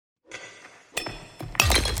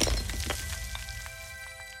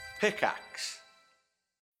Pickaxe.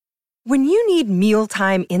 When you need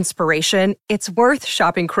mealtime inspiration, it's worth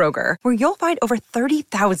shopping Kroger, where you'll find over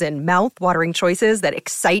 30,000 mouth-watering choices that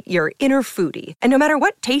excite your inner foodie. And no matter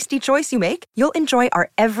what tasty choice you make, you'll enjoy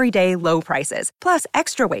our everyday low prices, plus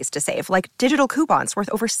extra ways to save, like digital coupons worth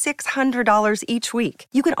over $600 each week.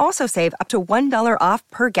 You can also save up to $1 off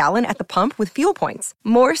per gallon at the pump with fuel points.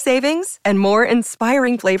 More savings and more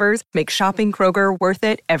inspiring flavors make shopping Kroger worth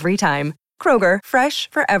it every time. Kroger, fresh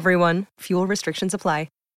for everyone. Fuel restrictions apply.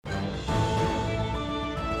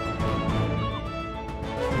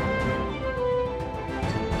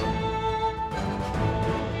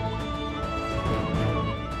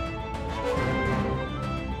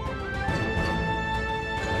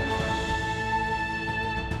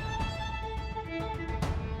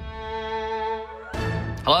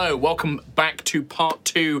 Hello, welcome back to part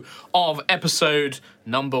 2 of episode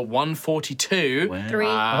number 142. Three.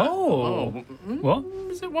 What?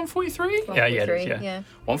 Is it 143? Yeah, it is, yeah.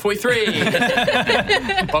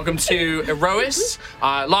 143. Welcome to Aerois.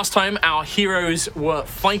 Last time, our heroes were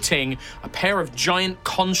fighting a pair of giant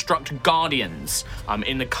construct guardians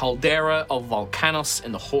in the caldera of Volcanos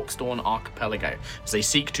in the Hawksdawn Archipelago as they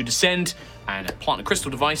seek to descend and plant a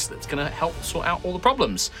crystal device that's going to help sort out all the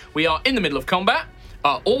problems. We are in the middle of combat.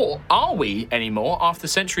 Or are we anymore? After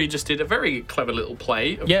Century just did a very clever little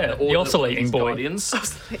play. Of the oscillating boy. Guardians.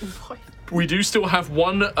 We do still have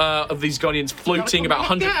one of these guardians floating about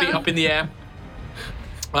 100 feet up in the air.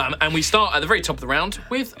 And we start at the very top of the round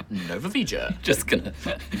with Nova Vija. Just gonna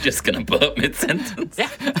burp mid-sentence. Yeah.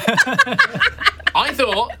 I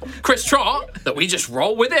thought, Chris Trott, that we just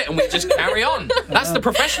roll with it and we just carry on. That's the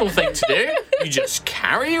professional thing to do. You just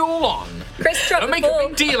carry all on. Chris Trott, don't make a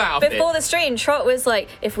big deal out of it. Before the stream, Trott was like,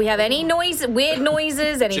 if we have any weird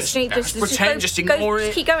noises, any just pretend, just ignore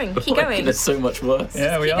it. Keep going, keep going. It's so much worse.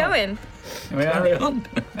 Yeah, we keep are. going. Carry on.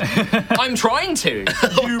 I'm trying to.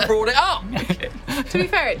 You brought it up. Okay. To be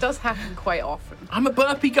fair, it does happen quite often. I'm a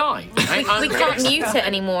burpy guy. We can't mute it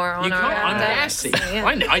anymore on our I'm nasty. Yeah.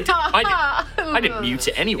 I didn't mute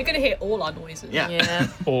it anyway. You're going to hear all our noises. Yeah.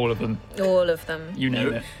 All of them. All of them. You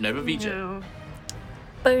name it. Nova Vija. No.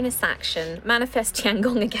 Bonus action. Manifest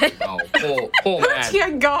Tiangong again. Oh, poor man.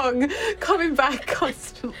 Tiangong coming back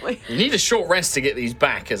constantly. You need a short rest to get these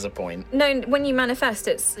back as a point. No, when you manifest,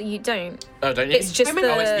 you don't. Oh, don't you? It's just it's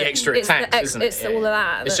the extra attacks, isn't it? It's all of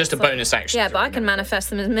that. It's just a like, bonus action. Yeah, but I can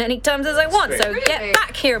manifest them as many times as I want, so Really? get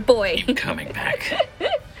back here, boy. Coming back.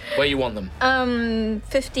 Where you want them?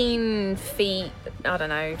 15 feet, I don't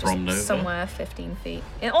know, From Nova? just somewhere 15 feet.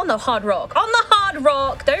 On the hard rock. On the hard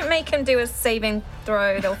rock! Don't make him do a saving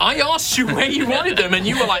throw. I asked you where you wanted them, and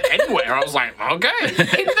you were like, anywhere. I was like, okay. In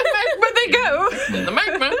the magma they go. In the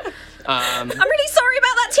magma. I'm really sorry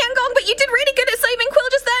about that, Tiangong, but you did really good at saving Quill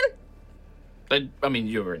just then. I mean,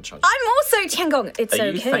 you were in charge. I'm also Tiangong. It's Are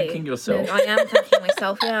okay. you thanking yourself? No, I am thanking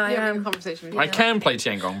myself. Yeah, I You're having a am. conversation with you. I can play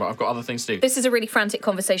Tiangong, but I've got other things to do. This is a really frantic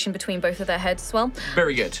conversation between both of their heads as well.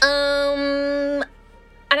 Very good. And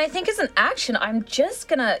I think as an action, I'm just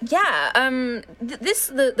gonna,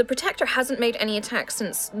 the Protector hasn't made any attacks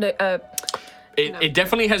since, It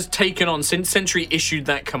definitely has taken on, since Sentry issued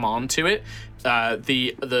that command to it,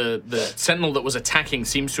 the Sentinel that was attacking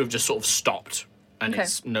seems to have just sort of stopped. And Okay.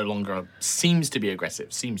 it's no longer, seems to be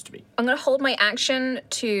aggressive, seems to be. I'm gonna hold my action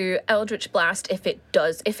to Eldritch Blast if it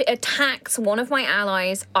attacks one of my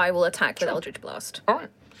allies, I will attack with Eldritch Blast. All right.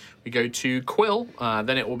 We go to Quill,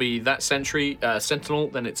 then it will be that Sentry, Sentinel,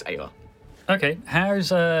 then it's Ayla. Okay, how's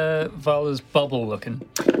Vala's bubble looking?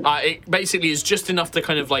 It basically is just enough to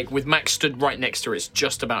kind of like, with Max stood right next to her, it's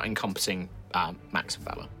just about encompassing Max and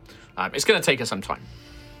Vala. It's going to take us some time.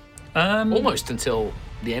 Almost until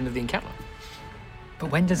the end of the encounter. But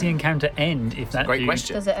when does the encounter end? If that Great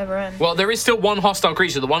question. Does it ever end? Well, there is still one hostile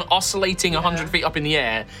creature. The one oscillating 100 feet up in the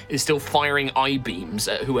air is still firing eye beams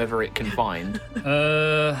at whoever it can find.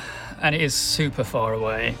 And it is super far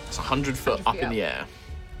away. It's 100 foot up in the air.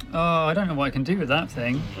 Oh, I don't know what I can do with that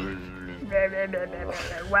thing.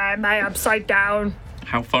 Why am I upside down?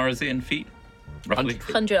 How far is it in feet? Roughly?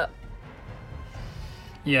 100 up.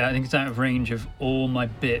 Yeah, I think it's out of range of all my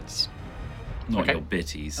bits. Not Okay. your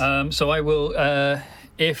bitties. So I will,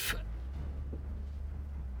 if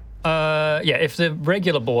the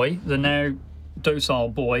regular boy, the now docile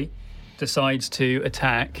boy, decides to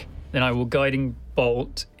attack, then I will guiding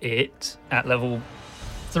bolt it at level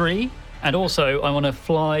 3. And also, I want to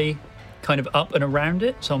fly kind of up and around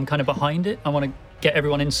it, so I'm kind of behind it. I want to get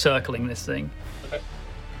everyone encircling this thing. Okay.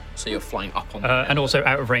 So you're flying up on And also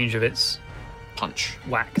out of range of its punch.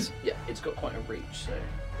 whacks. Yeah, it's got quite a reach, so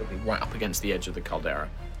it'll be right up against the edge of the caldera.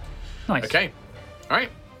 Nice. Okay. All right.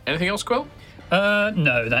 Anything else, Quill?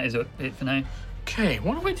 No, that is it for now. Okay,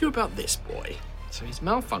 what do I do about this boy? So he's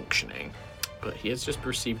malfunctioning, but he has just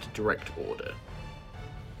received a direct order.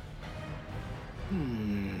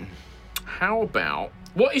 How about...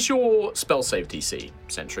 What is your spell save DC,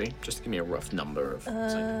 Sentry? Just give me a rough number of something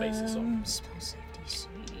to base this on. Spell save DC.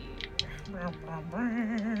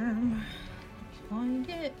 Find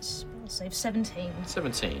it. Spell save 17.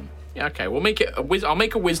 17. Yeah, okay. We'll make it I'll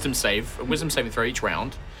make a wisdom saving throw each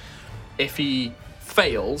round. If he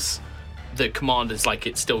fails, the commander's like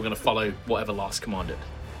it's still going to follow whatever last command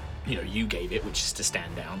you gave it, which is to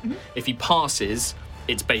stand down. If he passes,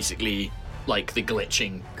 it's basically like the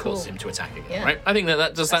glitching causes him to attack again, Yeah. right? I think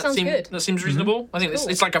that sounds seem good. that seems reasonable. I think Cool.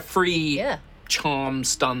 it's like a free Yeah. charm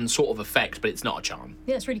stun sort of effect, but it's not a charm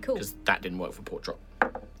Yeah, it's really cool. because that didn't work for Port Drop.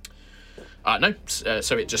 No,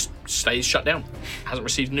 so it just stays shut down. Hasn't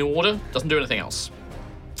received a new order, doesn't do anything else.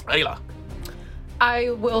 Ayla. I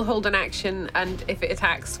will hold an action, and if it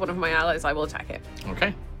attacks one of my allies, I will attack it.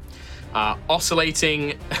 Okay.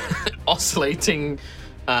 Oscillating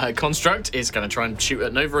construct is going to try and shoot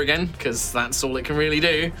at Nova again, because that's all it can really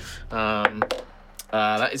do.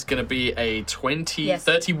 That is going to be a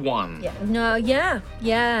 31. Yeah. No. Yeah.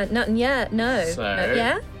 Yeah. No. Yeah. No. So, No,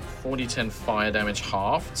 yeah. 4d10 fire damage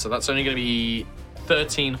half. So that's only going to be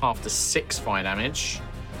 13 half to 6 fire damage.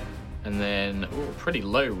 And then, pretty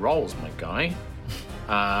low rolls, my guy.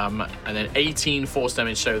 And then 18 force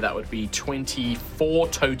damage, so that would be 24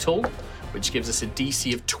 total, which gives us a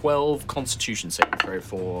DC of 12 Constitution saving throw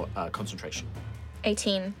for concentration.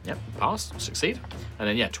 18. Yep, pass, succeed. And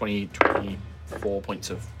then, 24 points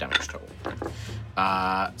of damage total.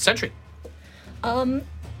 Sentry.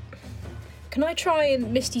 Can I try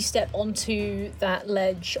and Misty Step onto that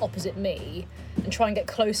ledge opposite me and try and get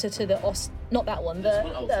closer to the not that one,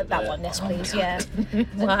 that one, yes, please, yeah.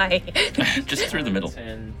 Why? Just through the middle.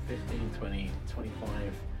 10, 15, 20, 25,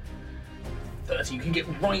 30. You can get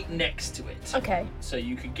right next to it. Okay, So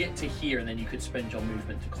you could get to here, and then you could spend your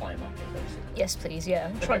movement to climb up it, basically. yes, please,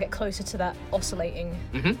 yeah. Try and get closer to that oscillating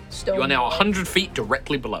stone. You are now wall. 100 feet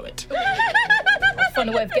directly below it. Find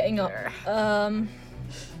a way of getting up.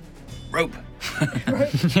 Rope.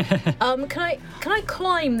 Can I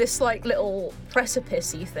climb this like little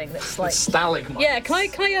precipice-y thing that's like Stalagmite. yeah? Can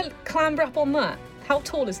I clamber up on that? How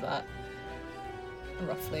tall is that?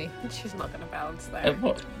 Roughly. She's not going to balance there.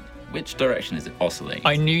 What? Which direction is it oscillating?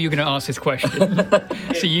 I knew you were going to ask this question.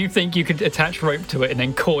 So you think you could attach rope to it and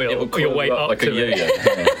then coil, It will your coil way you up like to a it?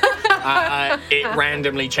 yo-yo. It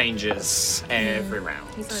randomly changes every round.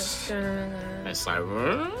 He's like, It's like,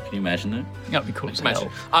 Can you imagine that? That'd be cool as imagine.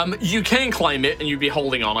 hell. You can climb it, and you'd be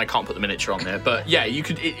holding on. I can't put the miniature on there, but yeah, you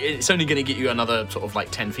could. It's only going to get you another sort of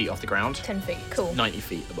like 10 feet off the ground, 10 feet. Cool. 90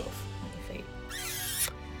 feet above. 90 feet.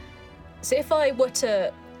 So if I were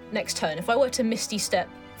to next turn, if I were to Misty Step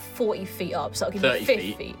 40 feet up, so that'll give me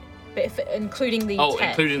 30 50. But if including the Oh, 10,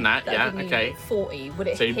 including that, that'll yeah, give me okay. 40. Would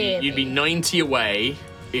it So hear you'd be me? 90 away.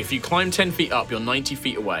 If you climb 10 feet up, you're 90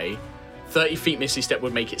 feet away. 30 feet Misty Step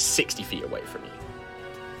would make it 60 feet away from you.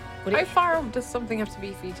 Would How it? far does something have to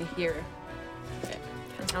be for you to hear?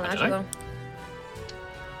 Depends how I loud don't you know.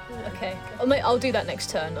 go. Okay. I'll do that next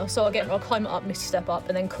turn. So I'll climb it up, Misty Step up,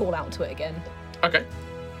 and then call out to it again. Okay,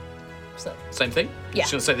 So same thing? Yeah.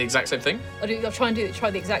 Just going to say the exact same thing? I'll try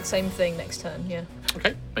the exact same thing next turn. Yeah.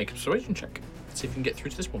 Okay, make a persuasion check. See if you can get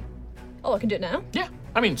through to this one. Oh, I can do it now. Yeah.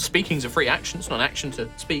 I mean, speaking's a free action. It's not an action to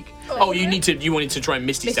speak. Oh, you wanted to try and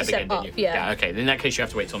Misty Step again, Step didn't up, you? yeah. Okay, in that case, you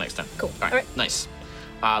have to wait till next turn. Cool. All right, Alright. nice.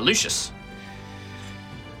 Lucius.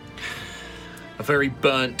 A very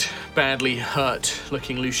burnt, badly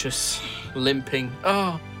hurt-looking Lucius, limping.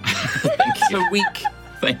 Oh, so weak.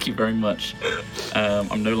 Thank you very much.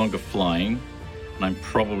 I'm no longer flying, and I'm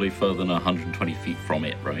probably further than 120 feet from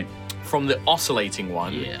it, right? From the oscillating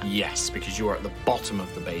one, Yeah. yes, because you are at the bottom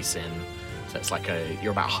of the basin. So it's like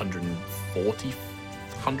you're about 140,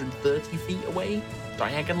 130 feet away,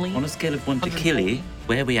 diagonally. On a scale of 1 to 140. Killy,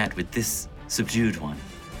 where are we at with this subdued one?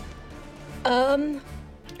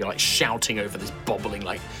 You're like shouting over this bobbling,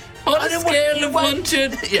 like, On a scale of 1 to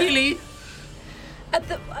Killy. I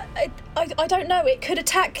don't know. It could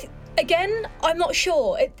attack again. I'm not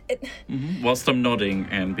sure. Whilst I'm nodding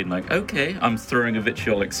and being like, okay, I'm throwing a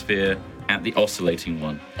vitriolic sphere at the oscillating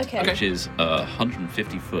one, Okay. which is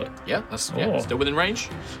 150 foot. yeah, that's Oh. still within range.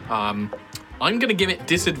 I'm going to give it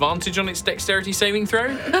disadvantage on its dexterity saving throw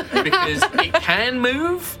because it can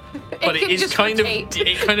move, but it can is just kind rotate. of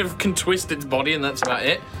it kind of can twist its body, and that's about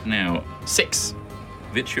it. Now, 6.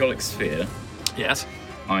 vitriolic sphere, Yes.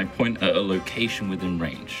 I point at a location within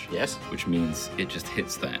range. Yes. Which means it just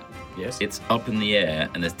hits that. Yes. It's up in the air,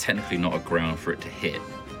 and there's technically not a ground for it to hit.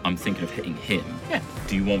 I'm thinking of hitting him. Yeah.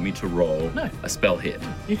 Do you want me to roll a spell hit?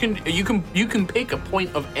 You can pick a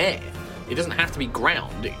point of air. It doesn't have to be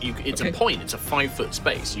ground. It's a point. It's a 5-foot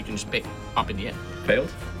space. You can just pick up in the air.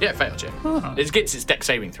 Failed? Yeah, failed, yeah. Oh. It gets its deck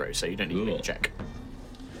saving throw, so you don't need to make a check.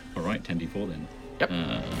 All right, 10d4 then. Yep.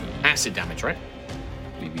 Acid damage, right?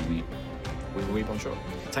 Weep. Weep on short.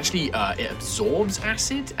 It's actually, it absorbs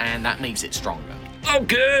acid, and that makes it stronger. Oh,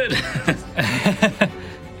 good!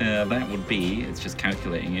 That would be, it's just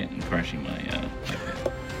calculating it and crashing my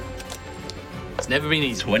It's never been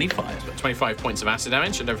easy. 25. But 25 points of acid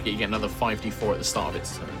damage, and don't forget you get another 5d4 at the start of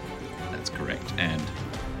its turn. That's correct. And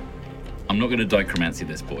I'm not going to dichromancy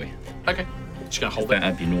this boy. Okay. Just gonna hold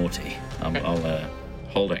That'd be naughty. I'll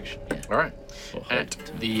hold action. Yeah. All right. Or hold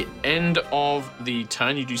At the end of the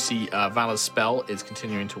turn, you do see Valor's spell is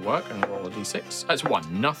continuing to work. I'm gonna roll a d6. That's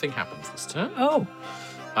 1. Nothing happens this turn. Oh.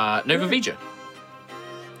 Nova Vija.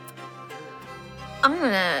 I'm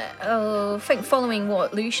gonna, think following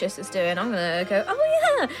what Lucius is doing, I'm gonna go,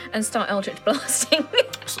 oh yeah, and start Eldritch Blasting.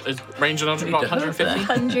 Is range and Eldritch about 150?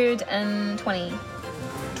 120.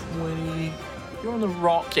 20. You're on the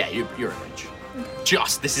rock. Yeah, you're in range.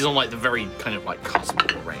 This is on like the very kind of like cusp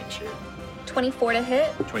of your range here. 24 to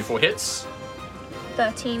hit, 24 hits.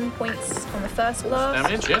 13 points on the first blast.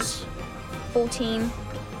 Damage, yes. 14,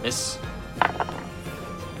 Miss.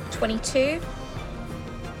 22,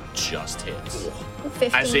 Just hits.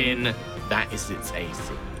 15. As in, that is its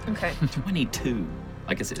AC. Okay. 22.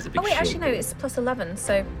 I guess it is a big Oh wait, actually no, it's plus 11,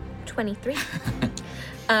 so 23.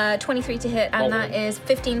 23 to hit, and Roll that one. is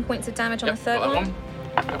 15 points of damage on the third got that one.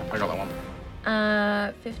 Yep, I got that one.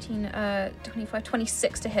 15, 25,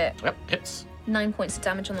 26 to hit. Yep, hits. 9 points of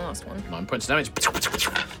damage on the last one. 9 points of damage.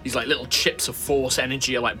 These like little chips of force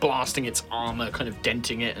energy are like blasting its armor, kind of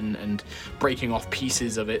denting it and breaking off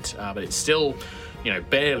pieces of it. But it's still,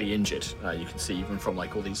 barely injured. You can see even from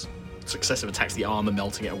like all these successive attacks, the armor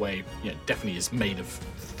melting it away. Definitely is made of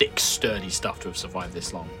thick, sturdy stuff to have survived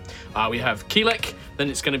this long. We have Keelek, then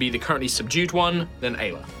it's going to be the currently subdued one, then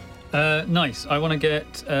Ayla. Nice. I want to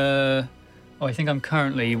get... I think I'm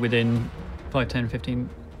currently within 5, 10, 15...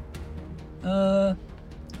 I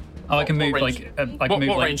can move range? like... I can move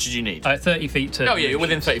What like, range did you need? 30 feet to... Oh yeah, you're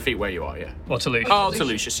within 30 feet where you are, yeah. Or to Lucius. Oh, to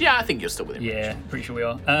Lucius. Yeah, I think you're still within range. Yeah, pretty sure we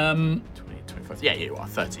are. 20, 25. Yeah, you are.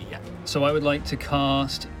 30, yeah. So I would like to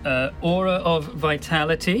cast Aura of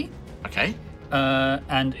Vitality. Okay.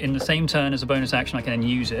 And in the same turn as a bonus action, I can then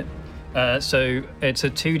use it. So it's a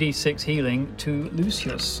 2d6 healing to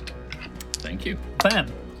Lucius. Thank you. Bam.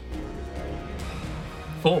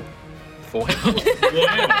 4. 4 hits.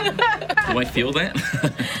 Wow. Do I feel that?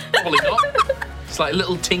 Probably not. It's like a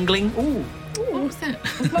little tingling. Ooh. What was that?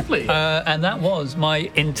 That's lovely. And that was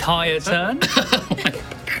my entire turn.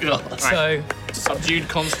 God. So Subdued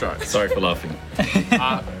construct. Sorry for laughing.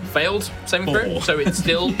 Failed saving throw, 4. so it's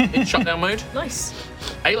still in shutdown mode. Nice.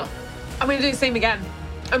 Ayla. I'm going to do the same again.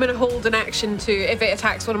 I'm going to hold an action to, if it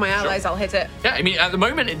attacks one of my allies, I'll hit it. Yeah, I mean, at the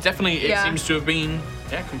moment, it definitely Yeah. seems to have been,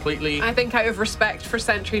 completely. I think out of respect for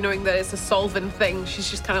Sentry, knowing that it's a solvent thing, she's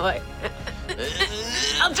just kind of like,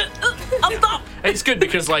 I'll stop. It's good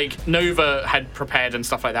because, like, Nova had prepared and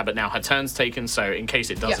stuff like that, but now her turn's taken, so in case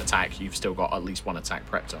it does Yeah. attack, you've still got at least one attack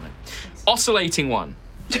prepped on it. Oscillating one.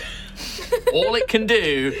 All it can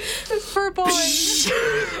do. For a boy.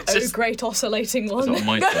 Oh, great oscillating one. Not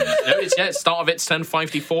my turn. No, it's start of its turn,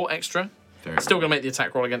 5d4 extra. Very Still gonna make the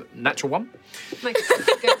attack roll again. Natural 1. Like,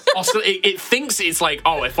 good. It thinks it's like,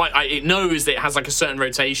 if it knows that it has like a certain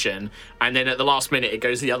rotation, and then at the last minute it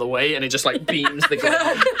goes the other way, and it just like beams the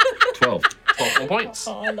ground. 12. 12 more points.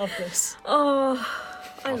 Oh, I love this.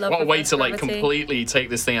 I love What a way reverse to like gravity. completely take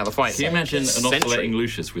this thing out of the fight. Can you imagine an Sentry. oscillating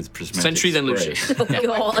Lucius with prismatic Sentry then spray? Lucius.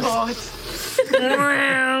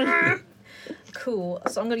 God. Cool.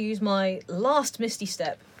 So I'm going to use my last Misty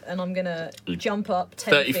Step, and I'm going to jump up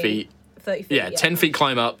 10 30 feet. 30 feet. Yeah, 10 feet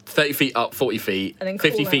climb up, 30 feet up, 40 feet, And then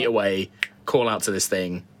 50 call feet out. away, call out to this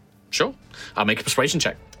thing. Sure. I'll make a persuasion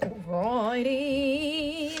check.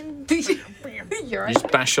 Righty. You're You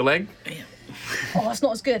just bash your leg. Oh, that's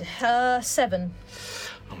not as good. 7.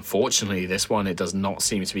 Unfortunately, this one, it does not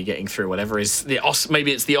seem to be getting through whatever is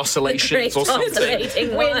maybe it's the Great oscillations or something.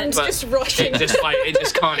 oscillating one. Wind But just rushing. it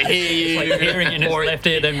just can't hear you. like hearing in its left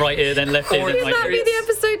ear, then right ear, then left ear, then Would right that ear. be the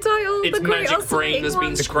episode title. its the Great magic brain Oscillating has been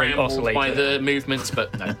One. scrambled Oscillator. by the movements,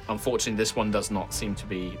 but no, unfortunately this one does not seem to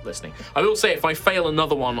be listening. I will say if I fail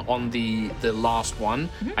another one on the last one,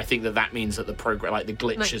 I think that means that the program, like the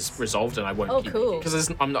glitch is resolved and I won't keep cool. because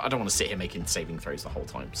I don't want to sit here making saving throws the whole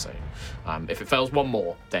time. So if it fails one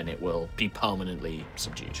more, then it will be permanently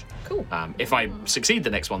subdued. Cool. If I succeed the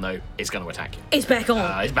next one though, it's going to attack you. It's back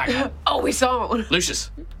on. It's back on. Oh, we saw one.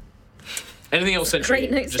 Lucius. Anything else, Sentry?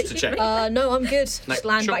 Great notes Just to that check. you No, I'm good. Just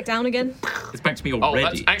land sure. back down again. It's back to me Oh, already.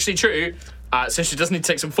 that's actually true. Since she does need to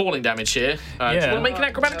take some falling damage here. Do you want to make an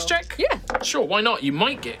acrobatics check? Yeah. Sure, why not? You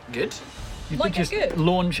might get good. You Might could get just good.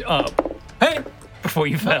 launch up. Hey! Before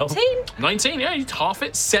you fell. 19. 19, yeah, you half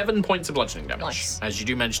it. 7 points of bludgeoning damage. Nice. As you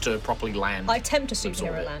do manage to properly land. I attempt a Absorb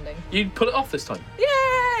superhero it. landing. You pull it off this time.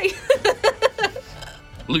 Yay!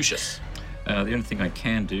 Lucius. The only thing I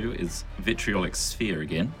can do is vitriolic sphere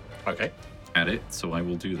again Okay, at it, so I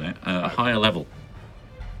will do that. A higher level.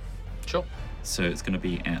 sure. So it's going to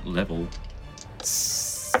be at level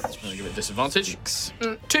I'm going to give it disadvantage.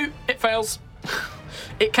 2, it fails.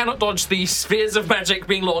 It cannot dodge the spheres of magic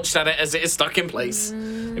being launched at it as it is stuck in place.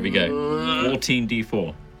 Here we go.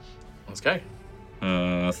 14d4. Let's go.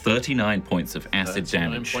 39 points of acid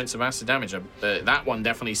 39 damage. points of acid damage. That one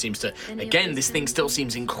definitely seems to. Again, this thing still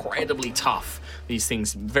seems incredibly tough. These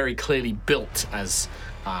things very clearly built as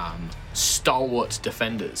stalwart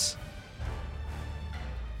defenders.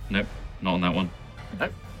 Nope, not on that one.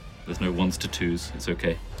 Nope. There's no 1s to 2s. It's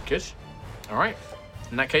okay. Good. All right.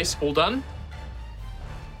 In that case, all done.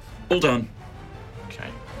 All done. Okay.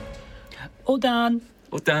 All done.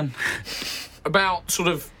 All done. About sort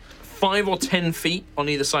of 5 or 10 feet on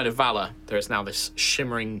either side of Valor, there is now this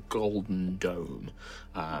shimmering golden dome.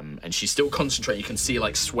 And she's still concentrating. You can see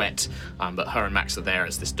like sweat, but her and Max are there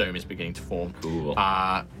as this dome is beginning to form. Cool.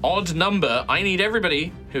 Odd number. I need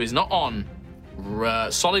everybody who is not on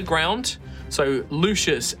solid ground. So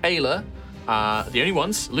Lucius, Ayla, the only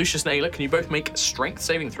ones. Lucius and Ayla, can you both make strength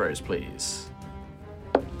saving throws, please?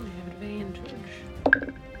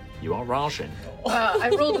 You are Rajan. I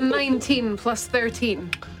rolled a 19 plus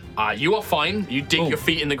 13. You are fine. You dig your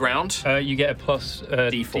feet in the ground. You get a plus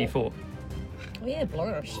D4. D4. Oh yeah,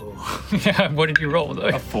 blurs. Yeah, what did you roll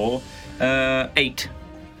though? 4. 8.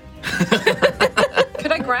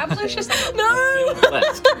 Could I grab Lucius?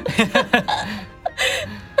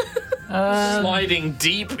 Sliding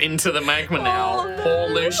deep into the magma now. Poor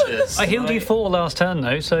Lucius. I healed you 4 last turn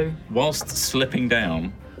though, so Whilst slipping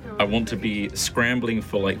down, I want to be scrambling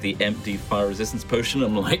for like the empty fire resistance potion.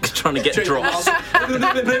 I'm like trying to get drops.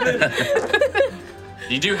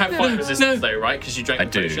 You do have fire resistance though, right? Because you drank I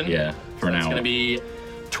the do, potion. yeah, for an It's hour. going to be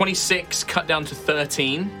 26 cut down to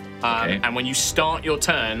 13. Okay. And when you start your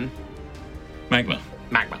turn, Magma.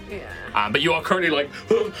 magma. Yeah. But you are currently like,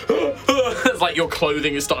 it's like your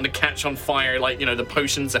clothing is starting to catch on fire. Like, you know, the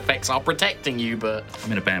potion's effects are protecting you, but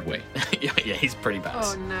I'm in a bad way. yeah, he's pretty bad.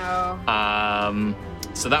 Oh no.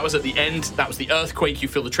 So that was at the end. That was the earthquake. You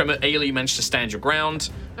feel the tremor. Ayla, you managed to stand your ground.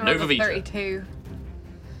 I rolled Nova a Vita. 32.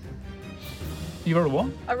 you rolled a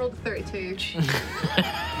what? I rolled a 32.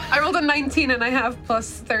 I rolled a 19 and I have plus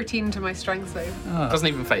 13 to my strength save. Doesn't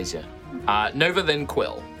even phase you. Nova, then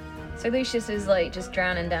Quill. So Lucius is like just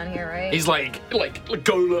drowning down here, right? He's like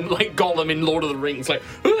Gollum in Lord of the Rings, like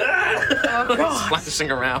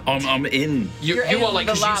splashing around. I'm in. You in are like,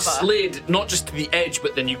 the 'cause you lava. slid not just to the edge,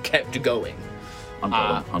 but then you kept going.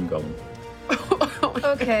 I'm going.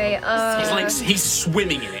 Okay. He's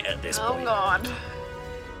swimming in it at this point. God.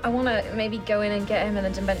 I want to maybe go in and get him and the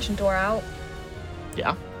dimension door out.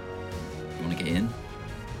 Yeah. You want to get in?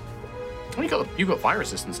 Well, you got fire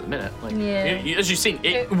resistance at the minute. Like, Yeah. as you've seen,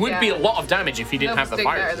 it would be a lot of damage if you didn't They'll have the stick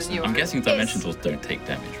fire better than resistance. you I'm are. guessing dimension doors don't take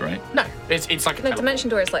damage, right? No, it's like a No, teleport. dimension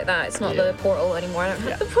door is like that. It's not Yeah. the portal anymore. I don't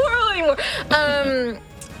have the portal anymore.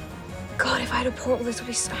 God, if I had a portal, this would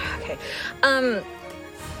be so okay.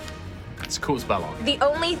 It's a cool spell on. The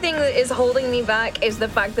only thing that is holding me back is the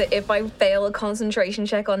fact that if I fail a concentration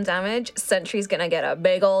check on damage, Sentry's gonna get a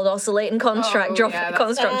big old oscillating construct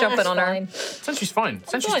jumping on her. Sentry's fine.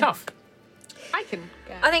 Sentry's fine. tough. I can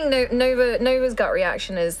get. I think Nova's gut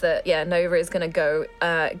reaction is that Nova is gonna go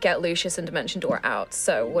get Lucius and Dimension Door out.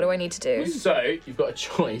 So what do I need to do? So you've got a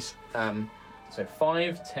choice. So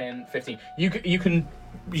 5, 10, 15. You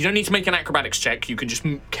don't need to make an acrobatics check. You can just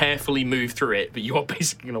carefully move through it, but you are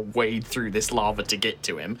basically going to wade through this lava to get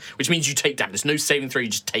to him, which means you take damage. There's no saving throw, you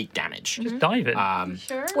just take damage. Just dive in.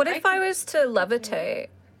 Sure. What if I was to levitate?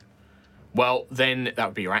 Well, then that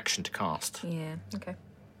would be your action to cast. Yeah. Okay.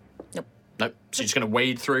 Nope. So you're just going to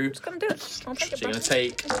wade through. Just gonna do it. I'll take it. So you're going to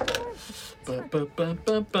take... No,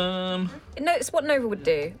 it's what Nova would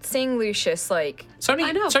do. Seeing Lucius, like... It's only,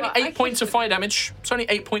 I know, it's only but I 8 points of fire damage. It's only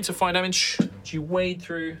 8 points of fire damage. Do you wade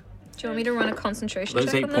through? Do you want me to run a concentration Those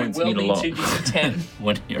check 8 on points that? mean a lot 2d10.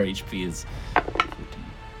 when your HP is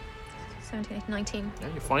 17, 19. Yeah,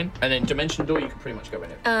 you're fine. And then Dimension Door, you can pretty much go in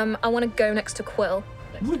it. I want to go next to Quill.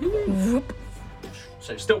 Whoop.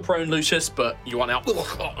 So still prone, Lucius, but you are now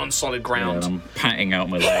on solid ground. I'm patting out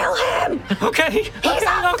my leg. Okay. He's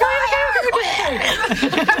on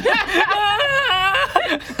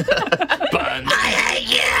Burn. I hate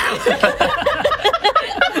you!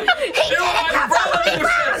 You are my brother,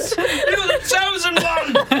 Lucius! You're the chosen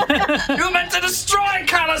one! You were meant to destroy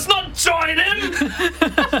Callus, not join him! I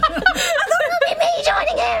thought it would be me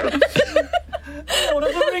joining him! Lord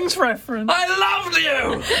of the Rings reference. I loved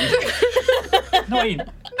you! No, wait. No,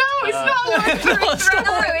 it's not Lord of the Rings. No, it's Star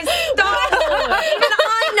Wars. Even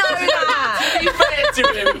I know that. You fair to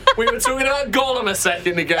him. We were talking about Gollum a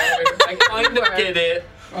second ago. I kind of get it.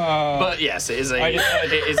 But yes, it is a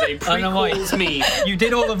prequels meme. You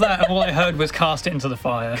did all of that, and all I heard was cast it into the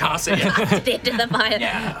fire. Cast it, yeah. Into the fire.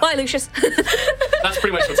 Yeah. Bye, Lucius. That's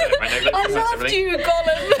pretty much what's in it right now. I loved you,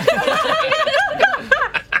 Gollum.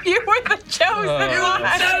 You were the chosen one.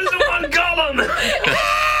 Chosen one, Gollum!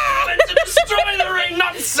 Meant to destroy the ring,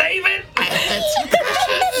 not save it!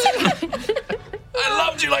 I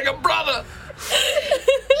loved you like a brother!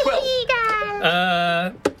 Well,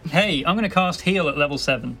 Hey, I'm going to cast heal at level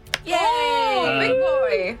 7. Yay, big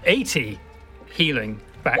boy. 80 healing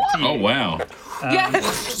back to you. Oh, wow. Yes.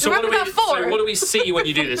 so what, Remember that 4? so what do we see when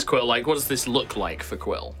you do this, Quill? Like, what does this look like for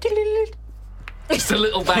Quill? Just a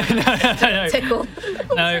little bag. Tickle.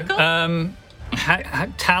 No,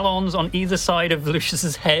 talons on either side of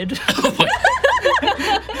Lucius's head.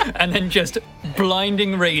 And then just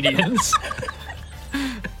blinding radiance.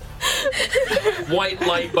 White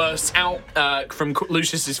light bursts out from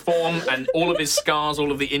Lucius's form, and all of his scars,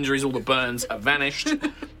 all of the injuries, all the burns have vanished,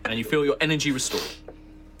 and you feel your energy restored.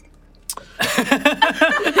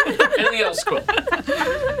 Anything else, Quill?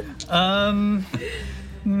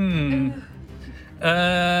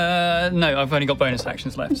 No, I've only got bonus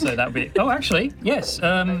actions left, so that would be... Oh, actually, yes.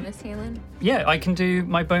 Bonus healing. Yeah, I can do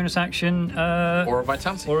my bonus action... Or a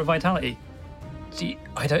vitality. Or a vitality.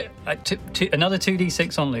 Another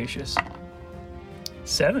 2d6 on Lucius.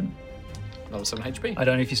 7. Another 7 HP. I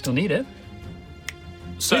don't know if you still need it.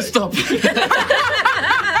 So, Stop. Too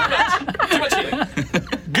much healing.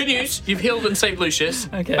 Good news, you've healed and saved Lucius.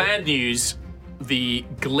 Okay. Bad news, the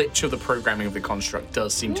glitch of the programming of the construct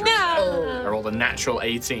does seem to No. roll a natural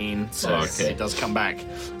 18, so Okay. it does come back.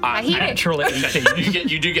 I hear it. Natural 18.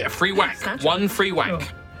 You do get a free whack. One free whack.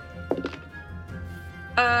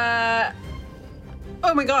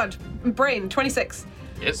 Oh my god. Brain, 26.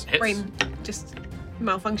 Yes, hits. Brain just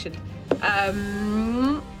malfunctioned.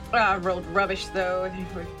 I rolled rubbish though.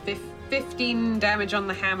 15 damage on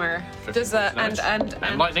the hammer. 15 Does that points of damage.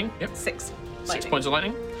 And lightning. Yep. 6. 6 points of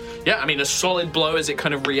lightning. Yeah, I mean a solid blow as it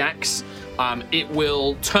kind of reacts. It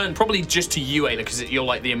will turn probably just to you, Ayla, because you're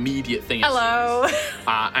like the immediate thing. Hello.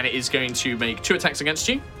 And it is going to make 2 attacks against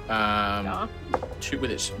you. 2 with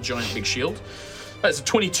its giant big shield. That's a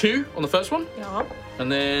 22 on the first one. Yeah.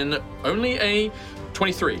 And then only a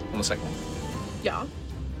 23 on the second one. Yeah.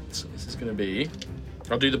 So this is going to be...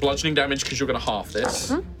 I'll do the bludgeoning damage because you're going to half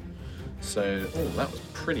this. Mm-hmm. So, oh, that was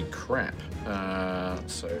pretty crap.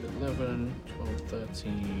 So 11, 12,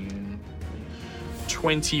 13,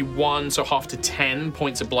 21, so half to 10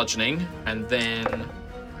 points of bludgeoning, and then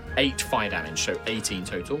 8 fire damage, so 18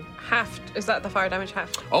 total. Half. Is that the fire damage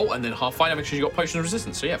half? Oh, and then half fire damage because you got potion of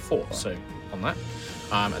resistance, so yeah, 4. So on that.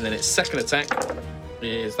 And then its second attack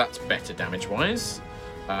that's better damage-wise.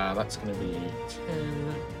 That's going to be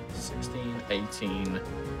 10, 16, 18,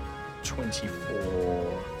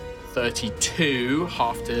 24, 32,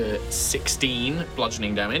 half to 16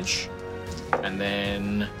 bludgeoning damage, and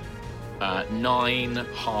then 9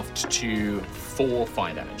 halved to 4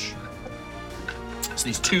 fire damage. So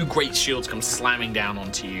these 2 great shields come slamming down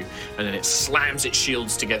onto you, and then it slams its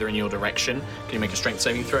shields together in your direction. Can you make a strength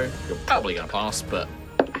saving throw? You're probably going to pass, but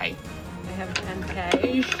hey. I have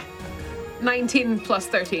 10k. 19 plus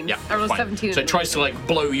 13. Yeah, I rolled fine. 17. So it tries to like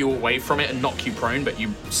blow you away from it and knock you prone, but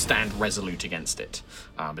you stand resolute against it.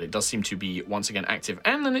 But it does seem to be once again active,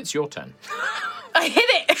 and then it's your turn. I hit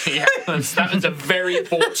it. Yeah, that was a very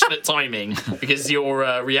fortunate timing because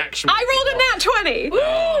your reaction. I rolled a nat 20.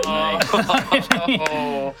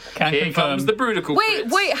 Oh, Can here confirm. comes the brutal.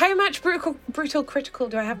 Wait, how much brutal critical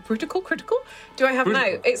do I have? Brutal critical do I have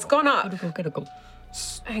now? It's gone up. Critical.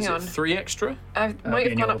 Hang Is on. it 3 extra? I might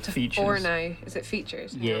in have gone your up to features. 4 now. Is it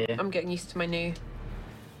features? Hang on. Yeah. I'm getting used to my new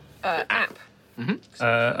app.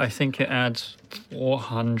 I think it adds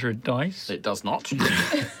 400 dice. It does not.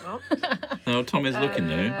 No, Tom is looking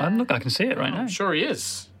though. I can see it right now. Sure he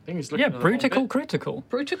is. I think he's looking Yeah, at the wrong brutical bit. critical.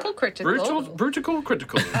 Brutical critical. Brutical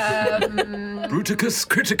critical. Bruticus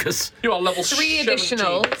criticus. You are level 3 17.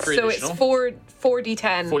 additional. 3 so additional. it's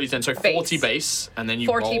 4d10. 40 so 40 base, and then you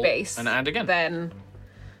 40 roll base. and add again. Then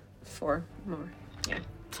 4 more. Yeah.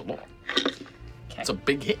 It's a lot. Okay. It's a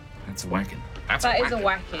big hit. That's whacking. That's That is a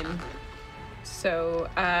whacking. whacking. So,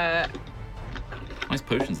 Nice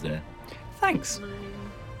potions there. Thanks. Do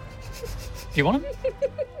you want them?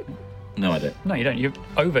 No, I don't. No, you don't. You've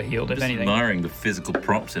overhealed, if Just anything. admiring the physical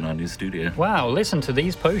props in our new studio. Wow, listen to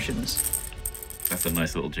these potions. That's a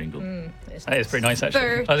nice little jingle. That is pretty nice,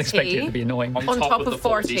 actually. I was expecting it to be annoying. On on top top of of the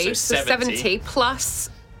 40, 40, so so 70 plus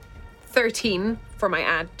 13 for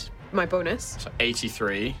my bonus. So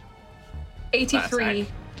 83, 83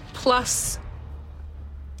 plus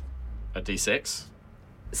a d6.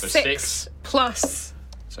 So 6 plus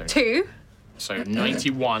So 2. So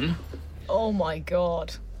 91. Oh my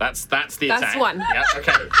god. That's the That's attack. one. Yeah,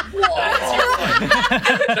 okay. That's your one.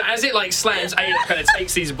 So as it like slams, Ayla kind of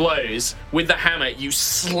takes these blows with the hammer. You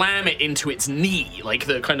slam it into its knee, like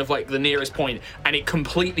the kind of like the nearest point, and it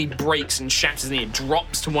completely breaks and shatters the knee. It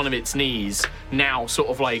drops to one of its knees. Now, sort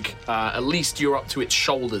of like at least you're up to its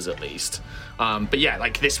shoulders, at least. But yeah,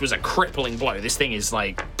 like this was a crippling blow. This thing is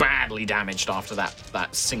like badly damaged after that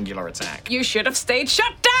singular attack. You should have stayed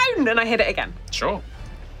shut down! And I hit it again. Sure.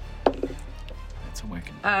 That's a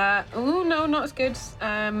whacking. Oh no, not as good.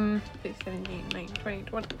 17, 19, 20,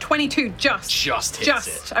 21, 22, Just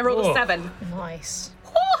hits it. I rolled Whoa. a 7. Nice.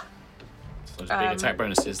 Those big attack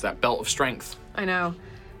bonuses, that belt of strength. I know.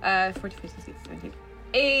 40, 50, 60, 70.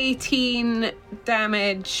 18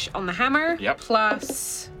 damage on the hammer. Yep.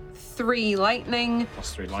 Plus 3 lightning.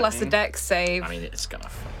 Plus 3 Plus a lightning. dex save. I mean, it's gonna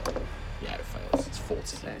fail. Yeah, it fails. It's 40.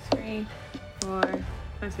 So 3, 4,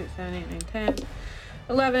 5, 6, 7, 8, 9, 10,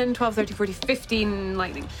 11, 12, 13, 14, 15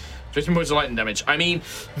 lightning. 15 points of lightning damage. I mean,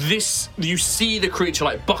 this, you see the creature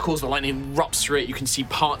like buckles, the lightning erupts through it. You can see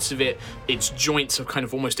parts of it. Its joints have kind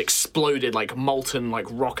of almost exploded, like molten, like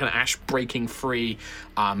rock and ash breaking free.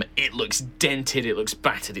 It looks dented, it looks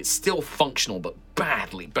battered. It's still functional, but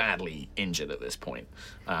badly, badly injured at this point.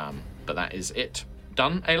 But that is it.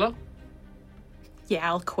 Done, Ayla? Yeah,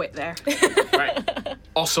 I'll quit there. Right.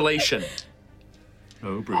 Oscillation.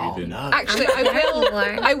 Oh, breathing. Actually,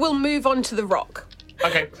 I will move on to the rock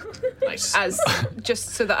Okay. Nice. as just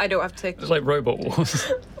so that I don't have to. It's like Robot Wars.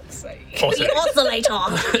 The oscillator.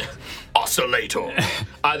 Oscillator.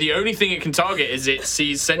 The only thing it can target is it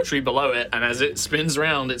sees Sentry below it, and as it spins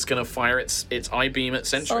around, it's going to fire its eye beam at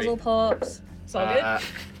Sentry. Sozzle pops. It's all good.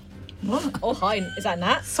 What? Oh, hi. Is that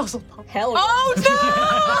Nat? Sozzle pop. Hell yeah. Oh no!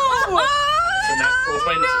 So Nat rolls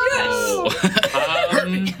my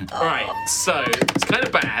initiative. Right, so it's kind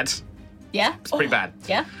of bad. Yeah? It's pretty bad.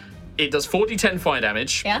 Yeah? It does 40-10 fire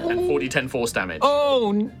damage Yeah. and 40-10 force damage.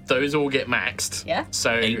 Oh, Those all get maxed. Yeah. So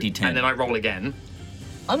 80-10. and then I roll again.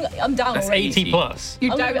 I'm down That's already. 80 plus.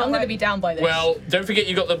 you I'm down going to be down by this. Well, don't forget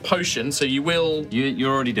you got the potion, so you will.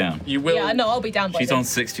 You're already down. You will. Yeah, I know. I'll be down by She's this. on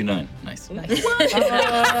 69. Nice. I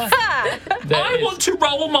want to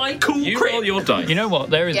roll my cool You crit. roll your dice. You know what?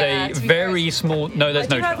 There is Yeah, a to be very small. No, there's I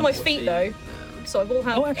do no have chance. my feet though, so I will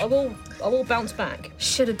have. Oh, actually- I will bounce back.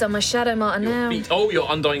 Should have done my shadow martin now. Oh, you're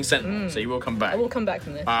Undying Sentinel, so you will come back. I will come back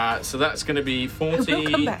from this. So that's going to be 40.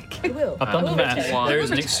 We'll come back. I will. I've done the I will math. return. There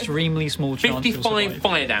is an extremely small chance you'll 55 survive.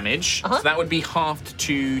 fire damage, so that would be halved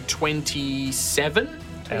to 27.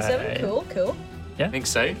 27. Cool. I think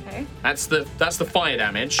so. Okay. That's the fire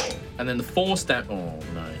damage, and then the force damage. Oh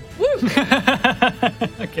no,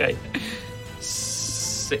 Okay.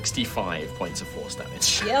 65 points of force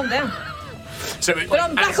damage. Yeah, I'm down. So it, But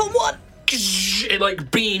I'm back on what? It like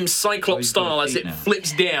beams Cyclops you've got style a as feat it now.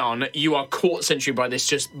 flips down. You are caught, Sentry, by this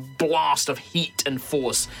just blast of heat and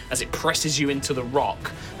force as it presses you into the rock,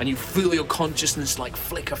 and you feel your consciousness like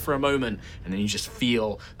flicker for a moment, and then you just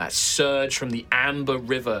feel that surge from the amber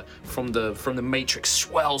river from the Matrix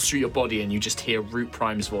swells through your body, and you just hear Root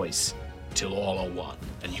Prime's voice. Till all are one,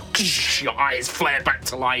 and your eyes flare back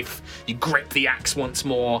to life. You grip the axe once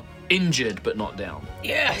more, injured but not down.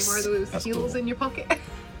 Yes. More of those heals in your pocket.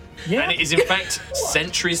 Yeah. And it is in fact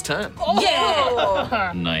Sentry's turn.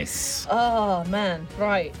 Yeah. Nice. Oh man.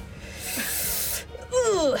 Right.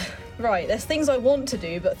 Ugh. Right. There's things I want to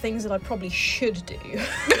do, but things that I probably should do.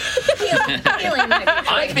 I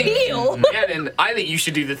think, heal. yeah, then I think you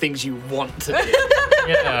should do the things you want to do.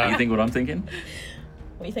 You Yeah. think what I'm thinking?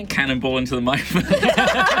 What do you think? Cannonball into the microphone.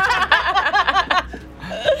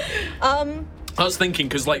 I was thinking,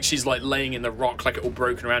 because like she's like laying in the rock, like it all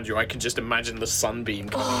broken around you. I can just imagine the sunbeam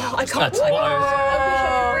coming out. I can't. That's what I was-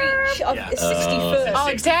 I wish I could reach. It's 60 foot.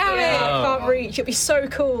 Oh, damn it! I can't reach. It'd be so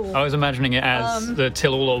cool. I was imagining it as the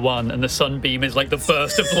till all are one, and the sunbeam is like the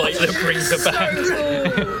burst of light that brings her back.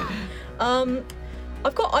 So cool.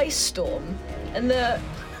 I've got Ice Storm, and the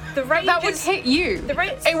range That would is, hit you. The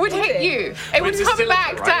range. It would hit you. It would it's a come cylinder,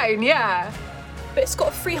 back right? down, yeah. But it's got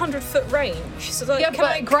a 300-foot range. So like, Yeah, can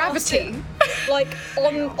I but cast gravity. it, like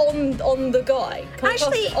on the guy? Can I cast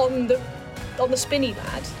Actually- it on the spinny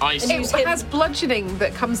lad? Ice. And It use him. has bludgeoning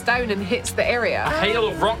that comes down and hits the area. A hail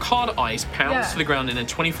of rock-hard ice pounds Yeah. to the ground in a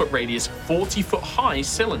 20-foot radius, 40-foot-high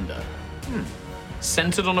cylinder.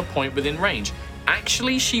 Centered on a point within range.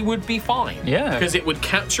 Actually, she would be fine. Yeah. Because it would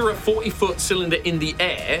capture a 40-foot cylinder in the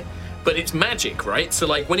air, but it's magic, right? So,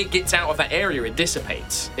 like, when it gets out of that area, it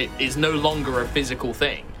dissipates. It is no longer a physical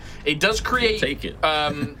thing. It does create... Take it.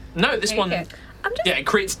 No, this one... it. Yeah, it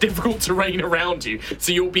creates difficult terrain around you.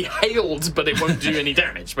 So you'll be hailed, but it won't do any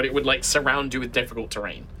damage. But it would, like, surround you with difficult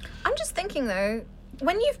terrain. I'm just thinking though,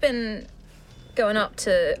 when you've been going up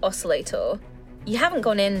to Oscillator, you haven't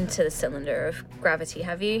gone into the cylinder of gravity,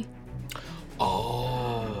 have you?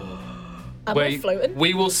 Am I Wait, floating?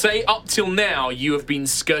 We will say up till now you have been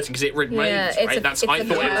skirting because it remains, Yeah, it's right? a- That's it's I a-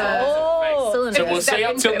 thought it was. Oh. Cylinder. So we'll say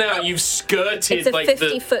up till now It's you've skirted It's a like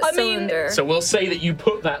 50-foot I mean- cylinder. So we'll say that you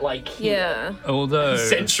put that like here. yeah. Although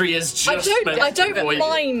Sentry is just. I don't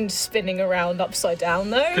mind spinning around upside down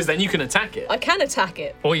though. Because then you can attack it. I can attack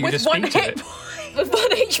it or you With just one speak to hit it. with 1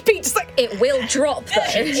 HP. Just like It will drop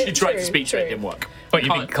though. You tried to True, speak to it, true. it didn't work. But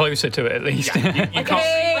you'd be can't- closer to it at least. You can't. You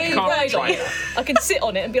Hey, can't wait, try it. I can sit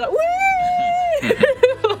on it and be like, woo!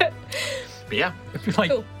 But yeah. It'd be like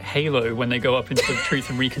Cool. Halo when they go up into the Truth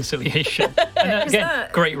and Reconciliation. And again,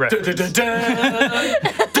 that- great reference.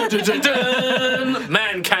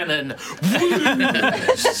 Man cannon.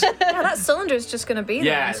 Yeah, that cylinder is just going to be there.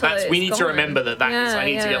 Yeah, until that's. it's We need to gone. remember that. That is. Yeah, I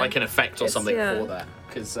need to get yeah. like an effect or It's- something yeah. for that.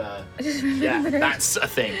 Because yeah, that's a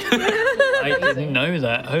thing. I didn't know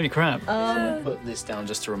that. Holy crap. Put this down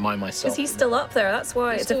just to remind myself. Because he's still up there, that's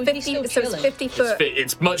why. It's still- a he's 50, still so it's chilling. 50 foot.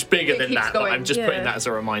 It's much bigger It than keeps that, but going. I'm just putting Yeah. that as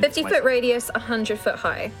a reminder. 50 to foot myself. radius, 100 foot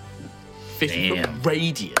high. 50 foot Damn.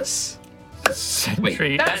 radius.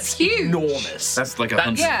 Sentry. That's huge. enormous. That's like That's-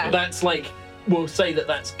 100. Yeah. That's like, we'll say that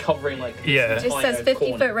that's covering like. Yeah. this It says entire 50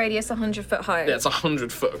 corner. foot radius, 100 foot high. Yeah, it's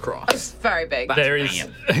 100 foot across. It's very big. There is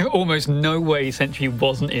almost no way Sentry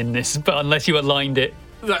wasn't in this, but unless you aligned it.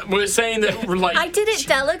 We're saying that like. I did it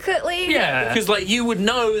delicately. Yeah. Because like you would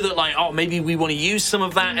know that like maybe we want to use some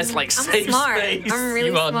of that as like I'm safe smart. space. I'm really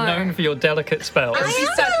You are smart. known for your delicate spells. I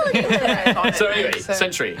am delicate. So anyway,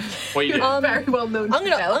 Sentry, what are you doing? Very well known.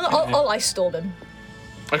 I'll ice storm him.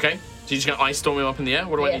 Okay, so you're just gonna ice storm him up in the air.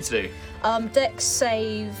 What do I Yeah. need to do? Dex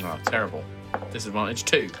save. Oh, terrible. Disadvantage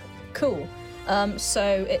 2. Cool.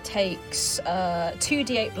 So it takes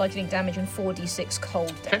 2d8 bludgeoning damage and 4d6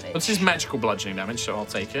 cold Okay, damage. this is magical bludgeoning damage, so I'll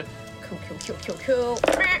take it. Cool.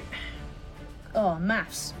 Oh,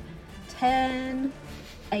 maths. 10,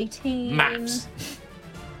 18. Maths.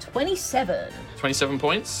 27. 27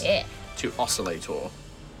 points Yeah. to Oscillator.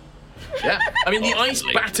 Yeah, I mean the ice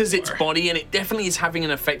batters its body, and it definitely is having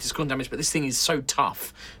an effect. It's causing damage, but this thing is so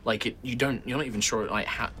tough. Like you're not even sure. Like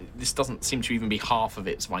this doesn't seem to even be half of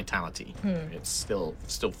its vitality. It's still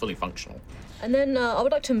fully functional. And then I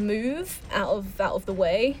would like to move out of the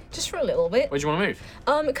way, just for a little bit. Where do you want to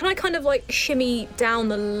move? Can I kind of like shimmy down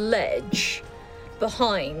the ledge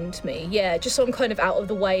behind me? Yeah, just so I'm kind of out of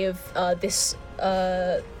the way of this.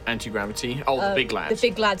 Anti-gravity. Oh, the big lad. The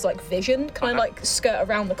big lad's like vision. Can I Okay. like skirt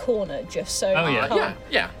around the corner just so Oh, he yeah. can't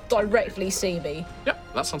Yeah. directly see me?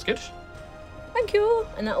 Yep, that sounds good. Thank you.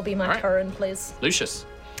 And that'll be my Alright. turn, please. Lucius.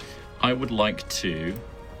 I would like to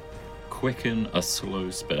quicken a slow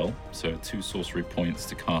spell, so 2 sorcery points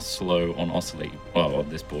to cast slow on Oscillate. Well, on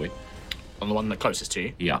this boy. On the one that closest to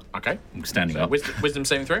you. Yeah, Okay. I'm standing So up. wisdom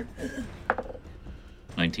saving throw.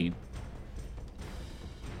 19.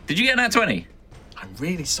 Did you get that 20? I'm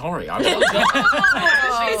really sorry. I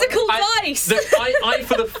Physical dice. I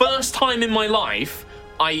for the first time in my life,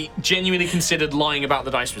 I genuinely considered lying about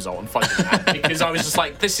the dice result and fighting that because I was just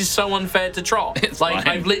like, this is so unfair to Trot. It's like fine.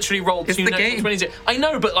 I've literally rolled It's 2 the natural game. 20s. I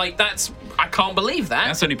know, but like I can't believe that.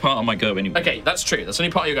 That's only part of my go anyway. Okay, that's true. That's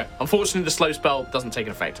only part of your go. Unfortunately, the slow spell doesn't take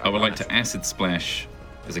an effect. I would like to Acid Splash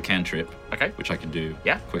as a cantrip. Okay. Which I can do.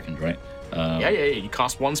 Yeah. Quickened, right? Yeah. You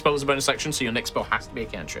cast 1 spell as a bonus action, so your next spell has to be a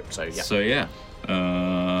cantrip. So yeah. So yeah.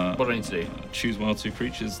 What do I need to do? Choose wild 2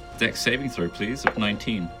 creatures. Dex saving throw, please, of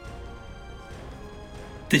 19.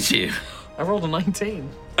 Did you? I rolled a 19.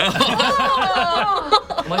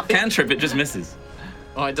 Cantrip, it just misses.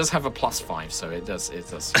 Oh, it does have a +5, so it does.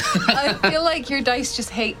 I feel like your dice just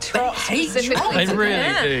hate Trot specifically. They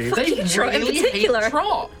really do. They Trot in really particular. hate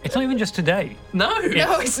Trot. It's not even just today. No.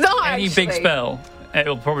 No, it's not. Any actually. big spell,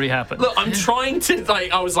 it'll probably happen. Look, I'm trying to,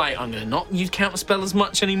 I was like, I'm going to not use counterspell as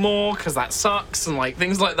much anymore because that sucks and,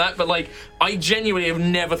 things like that. But, I genuinely have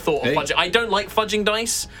never thought of fudging. I don't like fudging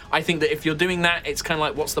dice. I think that if you're doing that, it's kind of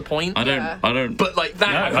like, what's the point? I don't. But,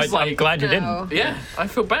 that, I was I'm glad you No. didn't. yeah, I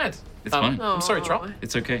feel bad. It's fine. I'm sorry, Trot.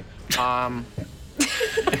 It's okay. It's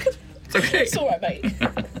okay. It's all right, mate.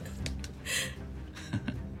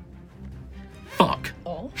 Fuck.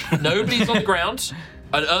 Oh. Nobody's on the ground.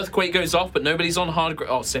 An earthquake goes off, but nobody's on hard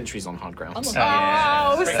ground. Oh, Sentry's on hard ground. I'm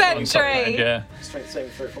on Oh, Sentry. Yeah. Straight saving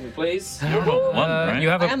throw for me, please. You're on one, right? You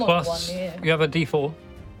have a I am on plus. one, yeah. You have a D4.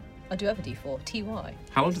 I do have a D4. TY.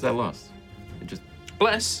 How long does that last? It just.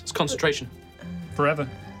 Bless. It's concentration. Forever.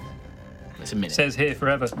 It's a minute. It says here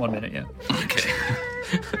forever. 1 minute, yeah. Okay.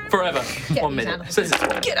 Forever. Get 1 these minute. animals. Says it's 1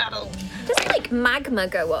 minute. Get out of Does magma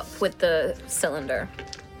go up with the cylinder?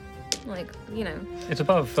 It's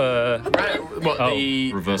above. What,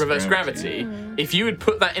 the reverse gravity? If you had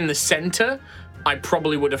put that in the center, I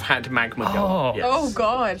probably would have had magma go up. Oh. Yes. Oh,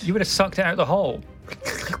 God. You would have sucked it out the hole.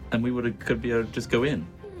 And we could be able to just go in.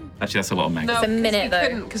 Actually, that's a lot of magma. No, It's a minute,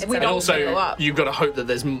 though. Because It's we a And don't also, go up. you've got to hope that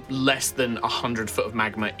there's less than 100 foot of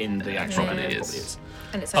magma in the actual Probably it is. probably is.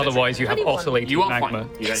 And it's Otherwise, you have 21. oscillating You are magma. fine.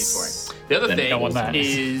 You don't need to worry. The other Then go on that. thing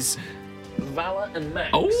is Valor and Max.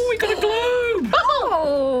 Oh, we got a globe!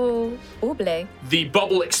 Oh, Oble. The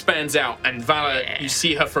bubble expands out, and Valor, you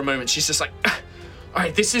see her for a moment. She's just like, all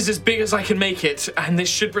right, this is as big as I can make it, and this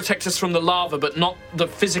should protect us from the lava, but not the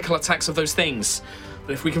physical attacks of those things.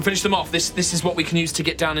 But if we can finish them off, this is what we can use to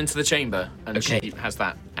get down into the chamber. And Okay. she has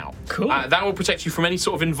that out. Cool. That will protect you from any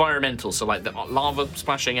sort of environmental, so like the lava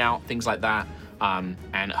splashing out, things like that. And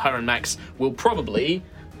her and Max will probably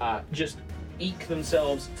just eke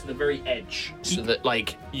themselves to the very edge, so that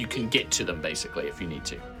you can get to them basically if you need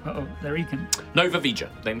to. Uh-oh, they're eking. Nova Vija,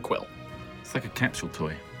 then Quill. It's like a capsule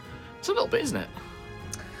toy. It's a little bit, isn't it?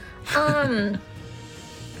 I'm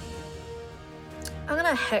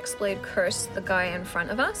gonna Hexblade curse the guy in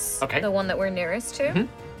front of us. Okay. The one that we're nearest to.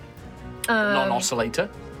 Non-oscillator.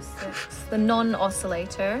 The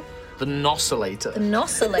non-oscillator. The Nosillator. The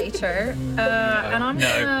Nosillator. And I'm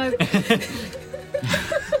gonna.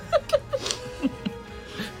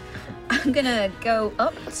 I'm gonna go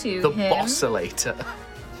up to The him Bossillator.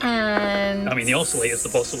 and. I mean, the oscillator's the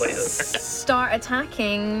bossillator. Start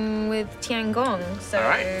attacking with Tiangong. So. All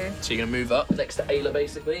right. So you're gonna move up next to Ayla,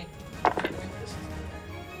 basically.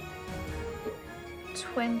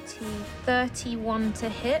 20, 31 to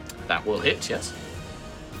hit. That will hit, yes.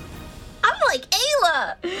 I'm like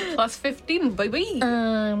Ayla! Plus 15, baby.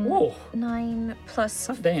 Whoa. 9 plus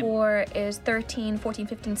damn. 4 is 13, 14,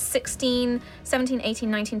 15, 16, 17,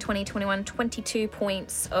 18, 19, 20, 21, 22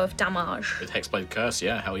 points of damage. With Hexblade Curse,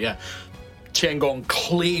 yeah, hell yeah. Tiangong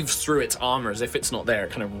cleaves through its armor as if it's not there.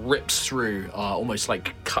 It kind of rips through, almost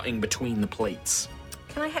like cutting between the plates.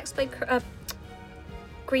 Can I Hexblade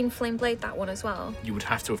Green Flame Blade that one as well? You would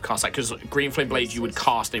have to have cast that, because Green Flame Blade you would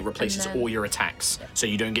cast and it replaces And then- all your attacks. So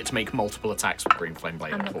you don't get to make multiple attacks with Green Flame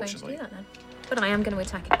Blade, I'm not going to unfortunately. do that then. But I am going to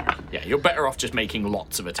attack it. Yeah, you're better off just making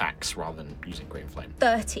lots of attacks rather than using Green Flame.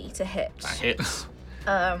 30 to hit. That hits.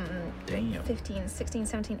 Damn. 15, 16,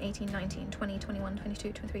 17, 18, 19, 20, 21,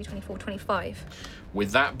 22, 23, 24, 25.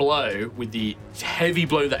 With that blow, with the heavy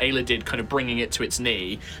blow that Ayla did, kind of bringing it to its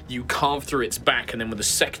knee, you carve through its back, and then with a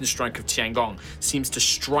second strike of Tiangong, seems to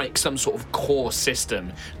strike some sort of core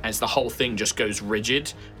system as the whole thing just goes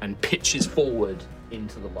rigid and pitches forward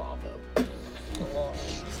into the lava.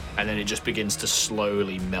 And then it just begins to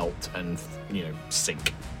slowly melt and,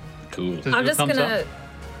 sink. Cool. Does it I'm do just thumbs going to. up?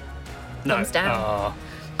 Thumbs down. Ah.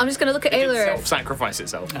 I'm just going to look at Ayla. Sacrifice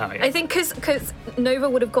itself. Oh, yeah. I think because Nova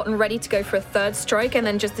would have gotten ready to go for a third strike, and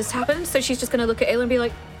then just this happened, so she's just going to look at Ayla and be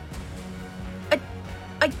like,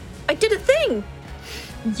 I did a thing!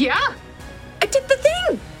 Yeah, I did the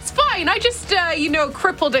thing! it's fine. I just,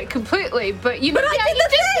 crippled it completely. But But I did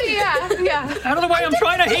the thing! Yeah. Out of the way, I'm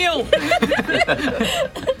trying to heal!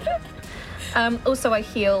 Also, I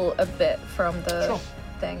heal a bit from the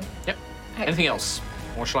thing. Yep. Anything else?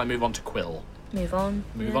 Or shall I move on to Quill? Move on.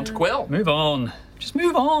 Move on to Quill. Move on. Just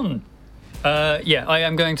move on. Yeah, I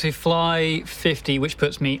am going to fly 50, which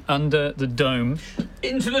puts me under the dome.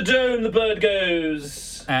 Into the dome the bird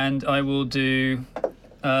goes. And I will do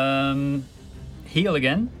heal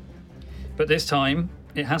again. But this time,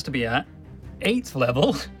 it has to be at 8th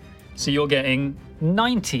level. So you're getting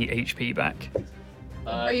 90 HP back.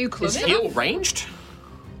 Are you close Is enough? heal ranged?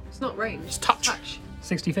 It's not ranged. It's touch.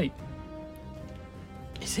 60 feet.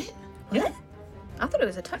 Is it? Yeah. I thought it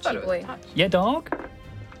was a touchy boy. Yeah, dog.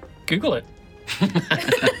 Google it.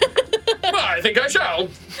 Well, I think I shall.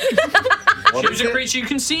 Choose a creature you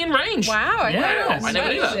can see in range. Wow, Yes. I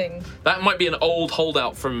never knew that. Amazing. That might be an old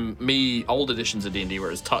holdout from me, old editions of D&D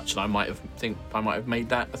where it's touch, and I might have made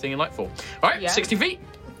that a thing in Lightfall. All right, Yeah. 60 feet.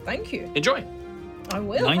 Thank you. Enjoy. I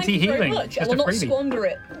will. 90 Thank you very healing, much. I just will a not freebie. squander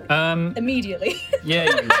it immediately. Yeah,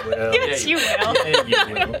 you will. Yes, You will. Yeah,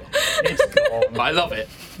 you will. It's gone. I love it.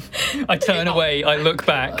 I turn away, I look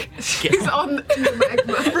back. He's on in the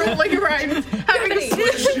magma, rolling around, having a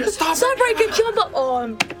swim. Stop breaking, jump up.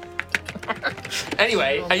 Oh,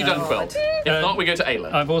 Anyway, are you done, Quill? If not, we go to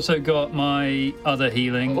Ayla. I've also got my other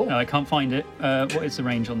healing. Oh. I can't find it. What is the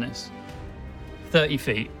range on this? 30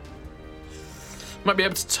 feet. Might be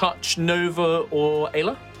able to touch Nova or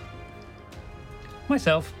Ayla.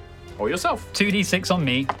 Myself. Or yourself. 2d6 on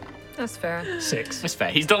me. That's fair. 6. It's fair.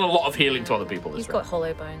 He's done a lot of healing to other people He's this got round.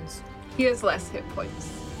 hollow bones. He has less hit points.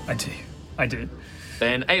 I do.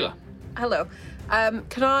 Then Ayla. Hello.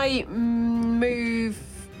 Can I move?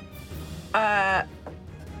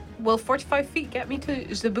 Will 45 feet get me to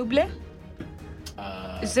Zabouble?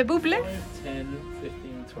 Zabouble? 10,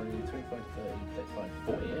 15, 20, 25, 30, 35,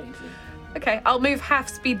 40, 80. Okay, I'll move half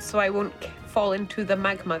speed so I won't fall into the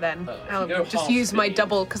magma then. if you I'll go just half use my speed-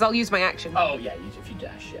 double, because I'll use my action. Oh, yeah, if you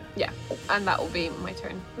dash, yeah. Yeah, and that will be my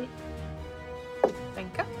turn.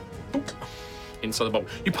 Thank you. Inside the bubble.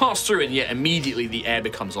 You pass through, and yet immediately the air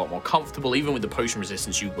becomes a lot more comfortable. Even with the potion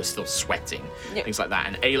resistance, you were still sweating, Yeah. things like that.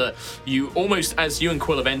 And Ayla, you almost, as you and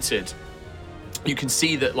Quill have entered, you can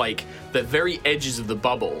see that, like, the very edges of the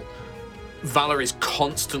bubble, Valor is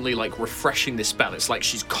constantly, like, refreshing this spell. It's like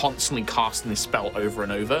she's constantly casting this spell over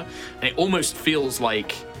and over. And it almost feels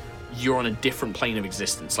like you're on a different plane of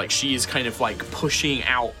existence. Like, she is kind of, like, pushing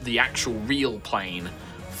out the actual real plane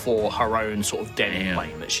for her own sort of dead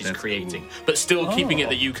plane that she's creating, but still keeping it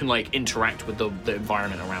that you can, like, interact with the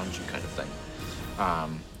environment around you, kind of thing. All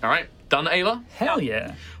right, done, Ayla? Hell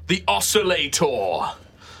yeah. The Oscillator.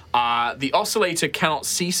 The Oscillator cannot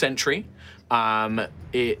see Sentry.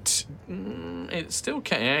 It still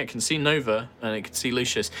can. Yeah, it can see Nova and it can see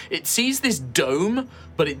Lucius. It sees this dome,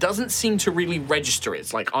 but it doesn't seem to really register it.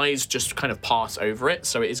 It's like eyes just kind of pass over it,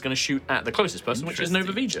 so it is going to shoot at the closest person, which is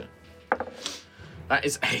Nova Vija. That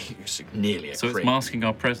is nearly a So crit. it's masking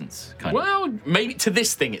our presence, kind of. Well, maybe to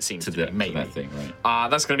this thing it seems to be. Maybe. To that thing, right?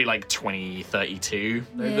 That's going to be like 20, 32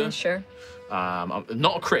 Nova. Yeah, sure.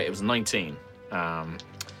 Not a crit, it was 19. So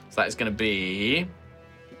that is going to be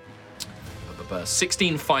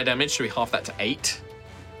 16 fire damage, so we half that to 8.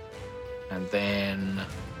 And then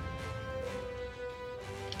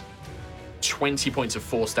 20 points of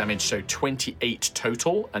force damage, so 28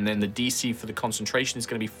 total. And then the DC for the concentration is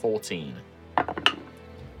going to be 14.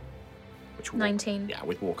 Which 19. Yeah,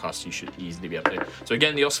 with Warcast you should easily be able to. So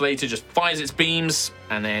again, the Oscillator just fires its beams,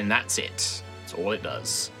 and then that's it. That's all it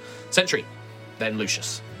does. Sentry, then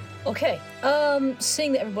Lucius. okay.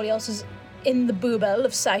 Seeing that everybody else is in the boobel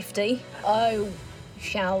of safety, I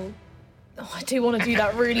shall. Oh, I do want to do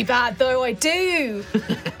that really bad, though. I do.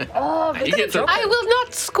 Oh, but You get to- I will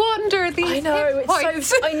not squander these I know. hit It's points.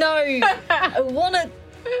 so. I know. I want to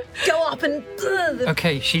go up and.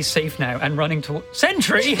 Okay, she's safe now and running to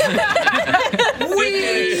Sentry.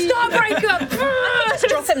 Starbreaker.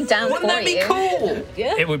 Drop him down Wouldn't for that be you. cool?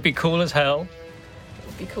 Yeah. It would be cool as hell.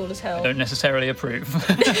 Be cool as hell. Don't necessarily approve.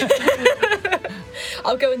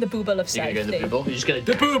 I'll go in the boobel of You're safety. going to go in the booble? You're just going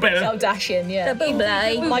to... The booble! I'll dash in, yeah. The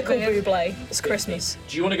Buble. Michael Bublé. It's Christmas.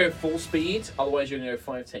 Do you want to go full speed? Otherwise you're going to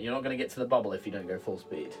go 5-10. You're not going to get to the bubble if you don't go full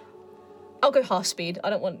speed. I'll go half speed. I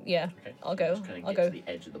don't want. Yeah. Okay. I'll go. Just gonna I'll get go. to the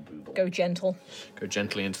edge of the booble. Go gentle. Go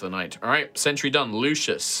gently into the night. All right, Sentry done.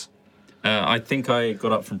 Lucius. I think I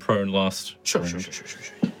got up from prone last. Sure.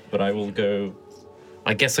 But I will go.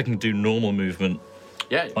 I guess I can do normal movement.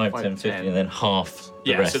 Yeah. 5, 10, 15, and then half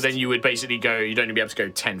the Yeah, rest. so then you would basically go, you'd only be able to go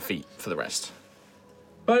 10 feet for the rest.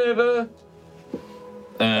 Whatever.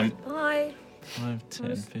 Bye. 5,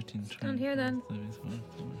 10, 15, 20. Down here then. 35.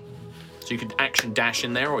 So you could action dash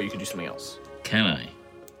in there, or you could do something else. Can I?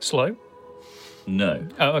 Slow? No.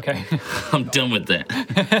 Oh, okay. I'm done with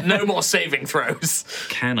that. No more saving throws.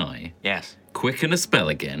 Can I Yes. quicken a spell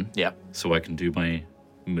again? Yep. So I can do my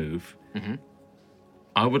move. Mm-hmm.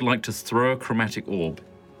 I would like to throw a chromatic orb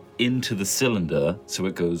into the cylinder so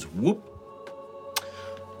it goes whoop.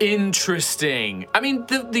 Interesting. I mean,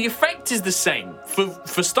 the effect is the same.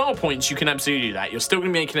 For star points, you can absolutely do that. You're still going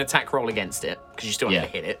to be making an attack roll against it, because you still have to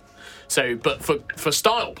hit it. So, but for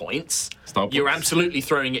style points, you're absolutely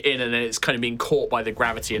throwing it in, and then it's kind of being caught by the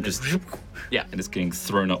gravity and Just yeah, and it's getting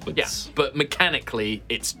thrown upwards. yeah. But mechanically,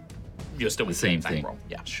 you're still The with same attack thing. roll.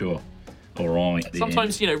 Yeah. Sure. All right. then.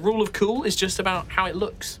 Sometimes rule of cool is just about how it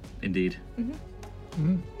looks. Indeed.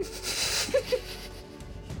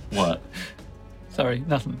 What? Sorry,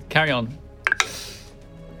 nothing. Carry on.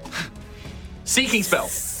 Seeking spell.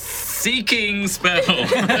 Seeking spell.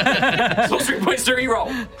 Sorcery points to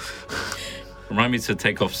reroll. Remind me to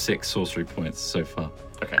take off 6 sorcery points so far.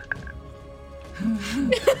 Okay.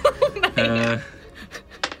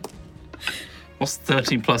 What's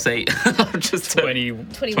 13 plus 8? Just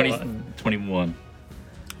 21.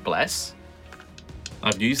 Bless.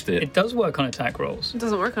 I've used it. It does work on attack rolls. It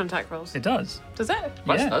doesn't work on attack rolls. It does. Does it?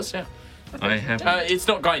 Bless Yeah. does, yeah. I have. It's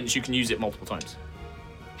not guidance. You can use it multiple times.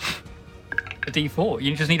 A D4.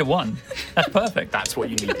 You just need a 1. That's perfect. That's what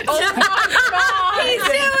you needed. He's doing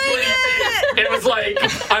it! It was like,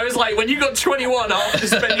 I was like, when you got 21 after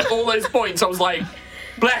spending all those points, I was like,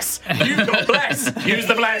 bless, you've got bless, use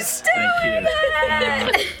the bless. Thank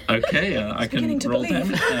you. Okay, I can beginning to roll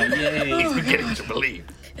believe. damage. Yay. He's beginning to believe.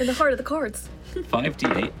 In the heart of the cards.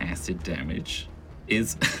 5d8 acid damage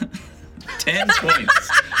is 10 points.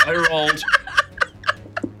 I rolled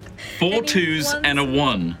 4 Any 2s ones? and a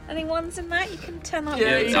 1. Any ones in that? You can turn that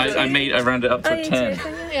Yeah, one. I rounded it up to Oh, you 10. too.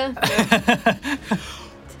 Yeah.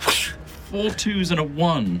 4 2s and a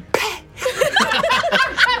 1.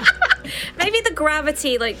 Maybe the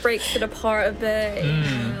gravity breaks it apart a bit.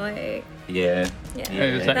 Yeah.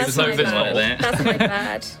 It was That's no my visible. bad. Like that. That's my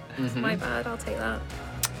bad. My bad. I'll take that.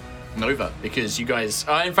 Nova, because you guys,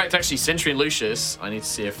 in fact, actually, Sentry and Lucius, I need to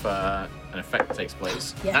see if an effect takes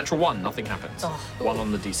place. Yeah. Natural 1, nothing happens. 1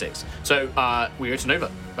 on the d6. So we go to Nova,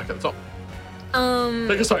 back at the top.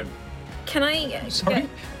 Take us home. Can I? Sorry?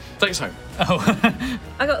 Take us home. Oh.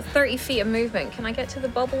 I got 30 feet of movement. Can I get to the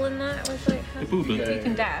bubble in that? With The booble. You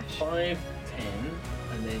can dash. 5, 10,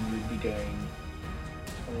 and then you would be going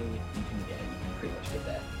 20. You can pretty much get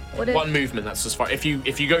there. What if One movement, that's as far. If you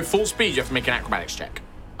go full speed, you have to make an acrobatics check.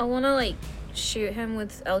 I want to shoot him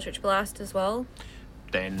with Eldritch Blast as well?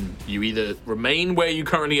 Then you either remain where you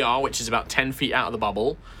currently are, which is about 10 feet out of the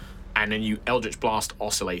bubble, and then you Eldritch Blast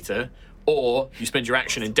Oscillator, or you spend your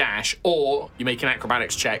action and dash, or you make an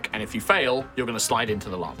acrobatics check, and if you fail, you're going to slide into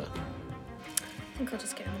the lava. I think I'll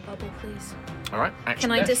just get in the bubble, please. All right, action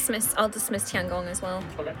Can I dash. dismiss? I'll dismiss Tiangong as well.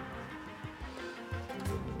 Okay.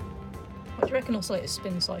 What do you reckon Oscillator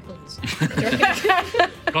spin cycles?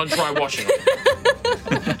 Go and try washing them.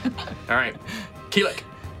 All right. Keelik.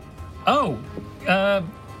 Oh.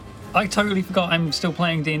 I totally forgot I'm still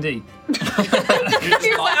playing D&D.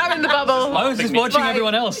 I'm in the bubble. I was just watching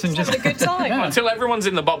everyone else and just... a good time. Yeah. Until everyone's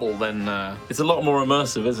in the bubble, then... It's a lot more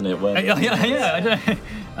immersive, isn't it? When Yeah,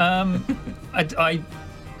 I don't...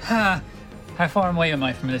 how far away am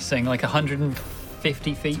I from this thing?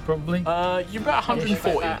 150 feet, probably? You're about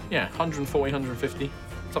 140. like that. Yeah, 140, 150.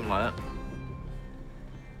 Something like that.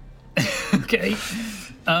 Okay.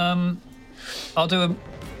 I'll do a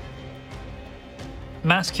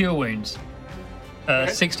mass cure wounds.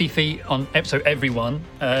 60 feet on so everyone.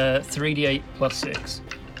 3d8 plus 6.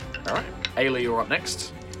 All right. Ayla, you're up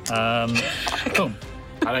next. Boom.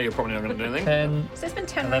 I know you're probably not going to do anything. 10, So it's been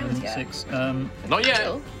 10 11, rounds yet. 6. Not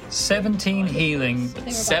yet. 17 healing.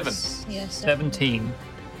 7. Yeah, 17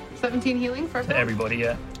 17 healing for to everybody,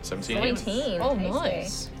 yeah. 17. 19. Oh,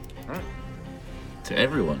 Nice. nice. to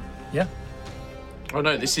everyone. Yeah. Oh,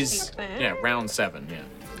 no, this is... Yeah, round 7, yeah.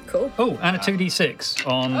 Cool. Oh, and a 2d6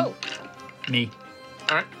 on Oh, me.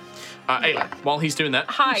 All right. Ayla, while he's doing that,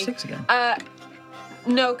 hi. 6 again.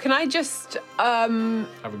 No, can I just have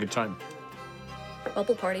a good time.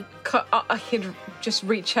 Bubble party. I could just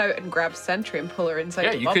reach out and grab Sentry and pull her inside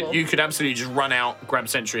Yeah, the you bubble. could absolutely just run out, grab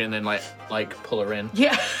Sentry, and then like pull her in.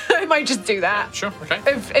 Yeah, I might just do that. Sure, okay.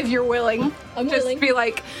 If you're willing. I'm just willing. be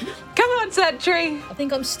like, come on, Sentry. I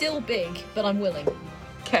think I'm still big, but I'm willing.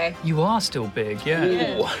 Okay. You are still big,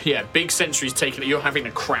 yeah. Ooh, yeah, big Sentry's taking it. You're having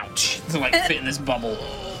to crouch to fit in this bubble.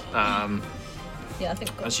 Yeah, I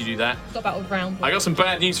think I've As you do that, got about a round. I got some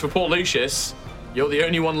bad news for poor Lucius. You're the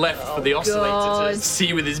only one left for the Oscillator God. to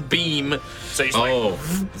see with his beam. So he's Oh,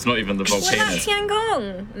 it's not even the What volcano. about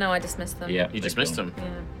Tiangong? No, I dismissed them. Yeah, you dismissed him. Yeah,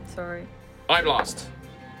 sorry. Eye Blast.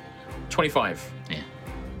 25. Yeah.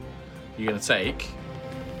 You're going to take...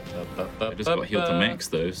 I just got healed to max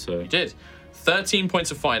though, so. You did. 13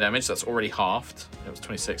 points of fire damage. That's already halved. It was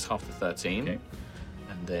 26, half to 13. Okay.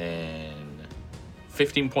 And then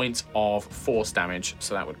 15 points of force damage.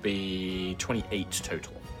 So that would be 28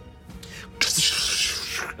 total.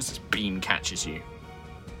 As this beam catches you.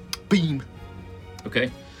 Beam.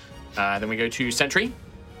 Okay. Then we go to Sentry.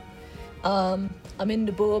 I'm in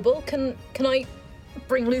the bubble. Can I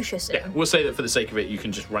bring Lucius in? Yeah, we'll say that for the sake of it, you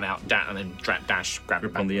can just run out and then dash, grab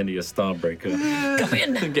Grip it on the end of your Starbreaker. Come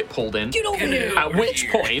in. and get pulled in. Get over here. At which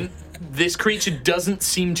point, this creature doesn't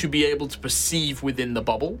seem to be able to perceive within the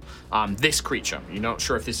bubble. This creature, you're not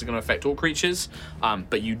sure if this is going to affect all creatures,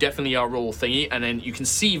 but you definitely are all thingy. And then you can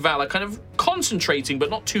see Valor kind of concentrating, but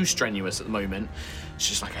not too strenuous at the moment. It's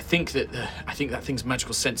just like, I think that thing's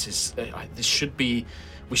magical senses.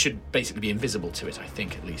 We should basically be invisible to it. I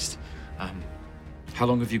think at least. How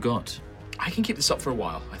long have you got? I can keep this up for a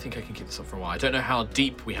while. I think I can keep this up for a while. I don't know how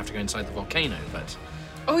deep we have to go inside the volcano, but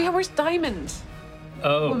Oh yeah, where's Diamond?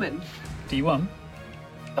 Oh, Woman. D1.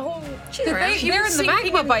 Oh, They're They're in the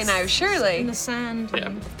magma by now, in surely. the sand.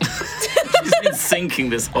 yeah. He's been sinking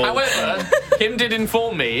this whole. However, Kim did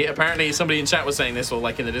inform me, apparently somebody in chat was saying this, or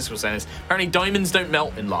like in the Discord saying this, apparently diamonds don't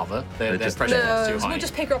melt in lava. Their just- pressure is too So high. we'll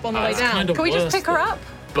just pick her up on the way it's down. kind of Can we just worse, pick her though. up?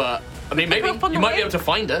 But, I mean, maybe her up on you the might way? be able to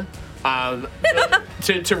find her. But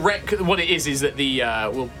to wreck, what it is that the,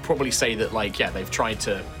 we'll probably say that, like, yeah, they've tried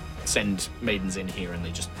to send maidens in here and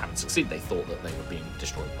they just haven't succeeded. They thought that they were being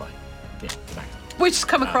destroyed by, the magma. We just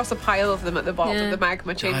come across a pile of them at the bottom of Yeah. the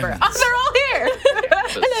magma chamber. Diamonds. Oh, they're all here!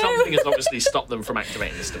 But something has obviously stopped them from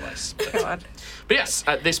activating this device. God. But yes,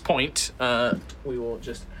 at this point, we will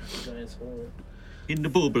just have you guys all In the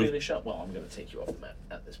bubble. finish up. Well, I'm going to take you off the map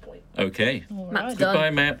at this point. Okay. Map's Goodbye,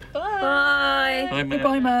 done. map. Bye. Bye, map.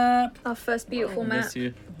 Goodbye, map. Our first beautiful map. Miss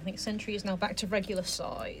you. I think Sentry is now back to regular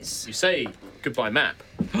size. You say goodbye, map.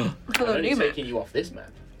 I'm Hello, only new map. taking you off this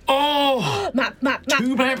map. Oh! Map.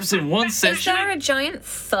 2 maps in one Is session? there a giant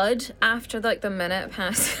thud after like the minute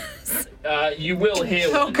passes? You will hear.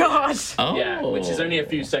 Oh, one. God. Oh. Yeah, which is only a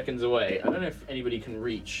few seconds away. I don't know if anybody can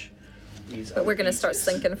reach these. But we're gonna other start pieces.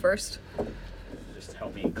 sinking first. Just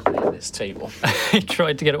help me clear this table. I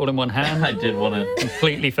tried to get it all in one hand. I did want to.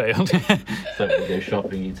 Completely failed. So when you go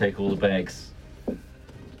shopping, you take all the bags.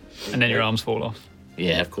 And then your arms fall off.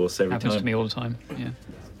 Yeah, of course, every Happens time. to me all the time. Yeah.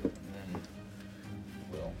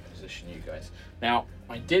 We'll position you guys. Now,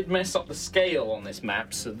 I did mess up the scale on this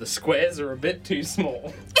map, so the squares are a bit too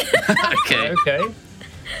small. Okay. Okay.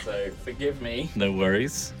 So forgive me. No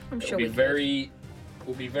worries. I'm We'll sure be we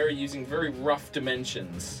can. very using very rough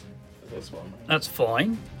dimensions for this one. That's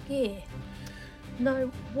fine. Yeah.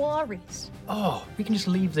 No worries. Oh, we can just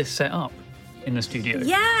leave this set up in the studio.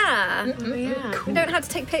 Yeah. Yeah. We don't have to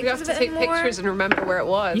take We pictures have of to it take anymore. pictures and remember where it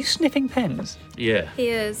was. Are you sniffing pens? Yeah. He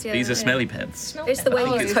is. Yeah. These are yeah. smelly pens. It's the way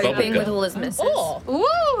Oh, he's it's coping bubblegum. with all his misses. Oh.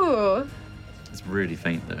 Ooh. It's really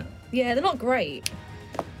faint though. Yeah, they're not great.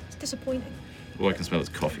 It's disappointing. All I can smell is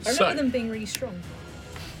coffee. I So- remember them being really strong.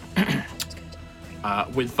 That's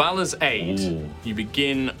good. With Valor's aid, Ooh. you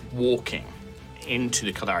begin walking into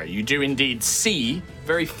the caldera. You do indeed see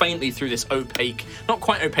very faintly through this opaque, not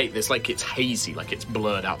quite opaque, this like it's hazy, like it's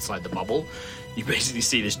blurred outside the bubble. You basically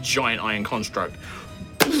see this giant iron construct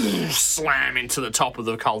slam into the top of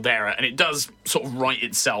the caldera, and it does sort of right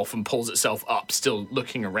itself and pulls itself up, still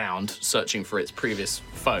looking around, searching for its previous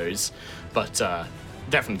foes, but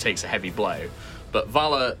definitely takes a heavy blow. But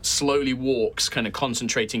Vala slowly walks, kind of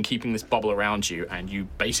concentrating, keeping this bubble around you, and you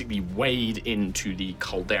basically wade into the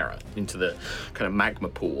caldera, into the kind of magma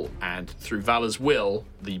pool. And through Vala's will,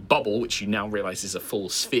 the bubble, which you now realize is a full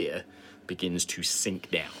sphere, begins to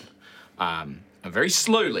sink down. And very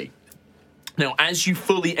slowly. Now, as you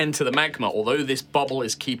fully enter the magma, although this bubble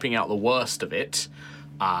is keeping out the worst of it,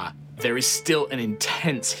 there is still an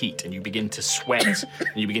intense heat, and you begin to sweat,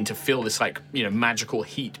 and you begin to feel this magical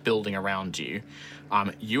heat building around you.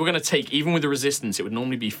 You're going to take, even with the resistance, it would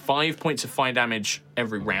normally be 5 points of fire damage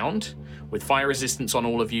every round. With fire resistance on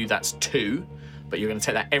all of you, that's 2, but you're going to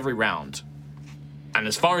take that every round. And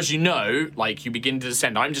as far as you know, you begin to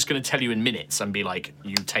descend. I'm just going to tell you in minutes and be like,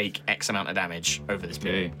 you take X amount of damage over this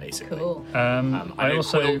minute, basically. Cool. I know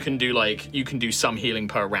also- Quill can do you can do some healing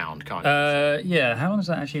per round, can't you? Yeah, how long does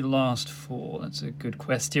that actually last for? That's a good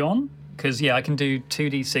question. Because, I can do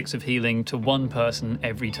 2d6 of healing to one person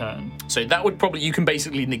every turn. So that would probably, you can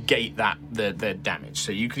basically negate the damage.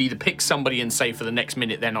 So you could either pick somebody and say for the next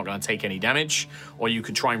minute they're not going to take any damage, or you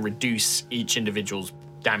could try and reduce each individual's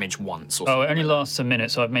damage once. Or Oh, it something only like lasts a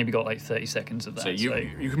minute, so I've maybe got 30 seconds of that. that. So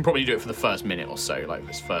you can probably do it for the first minute or so. Like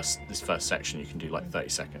this first section, you can do 30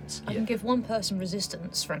 seconds. I can give one person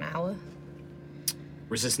resistance for an hour.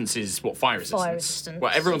 Resistance is what? Fire resistance? Fire resistance.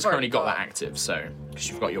 Well, everyone's I've currently got already that active, so because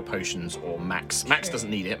you've got your potions or Max. Max doesn't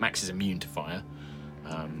need it. Max is immune to fire.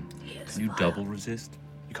 Can you double resist?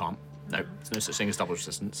 You can't. No, there's no such thing as double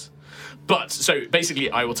resistance. But, so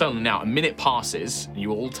basically, I will tell them now, a minute passes, and you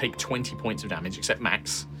will all take 20 points of damage, except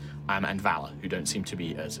Max. and Valor, who don't seem to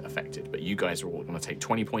be as affected. But you guys are all going to take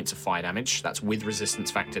 20 points of fire damage. That's with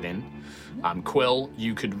resistance factored in. Quill,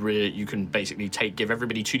 you can basically give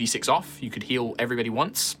everybody 2d6 off. You could heal everybody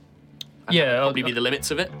once. And Yeah, that would I'll- probably be the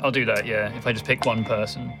limits of it. I'll do that, yeah, if I just pick one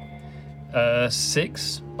person.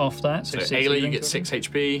 6 off that. So, So 6 Ayla, you healing get total. 6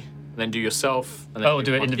 HP. Then do yourself. And then Oh,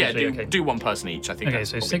 do it one- individually, Yeah, okay. do one person each. I think. Okay,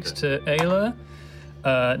 that's so probably 6 good. to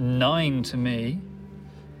Ayla, 9 to me.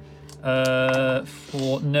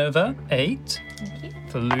 For Nova, 8.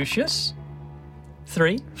 For Lucius,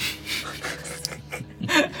 3.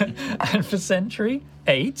 And for Sentry,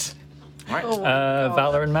 8. Right.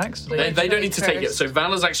 Valor and Max. They don't need to take it. First. So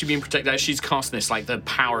Valor's actually being protected. As she's casting this, like the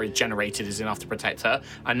power generated is enough to protect her.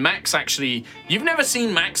 And Max actually, you've never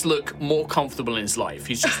seen Max look more comfortable in his life.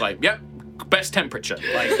 He's just like, yep, best temperature.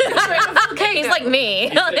 Like, Okay, he's like me.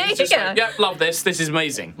 he's just like, yep, love this. This is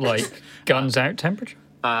amazing. Like guns out temperature.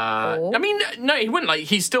 I mean, no, he wouldn't. Like,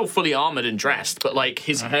 he's still fully armored and dressed, but like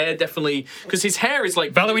his hair definitely, because his hair is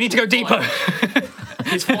like. Valor, we need to go deeper.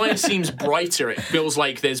 His fire seems brighter. It feels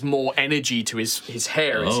like there's more energy to his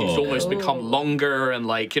hair. It seems to almost become longer and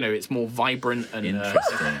like, you know, it's more vibrant and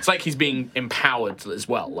it's like he's being empowered as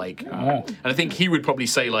well. Like, and I think he would probably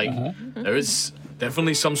say like, there is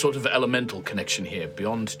definitely some sort of elemental connection here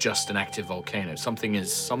beyond just an active volcano. Something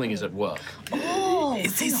is at work.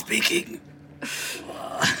 Is he speaking?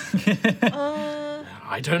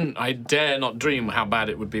 I dare not dream how bad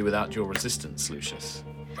it would be without your resistance, Lucius.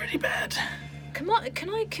 Pretty bad. Can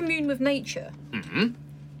I commune with nature?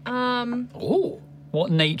 Oh, What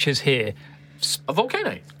nature's here? a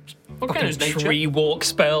volcano. Volcano's nature. Tree walk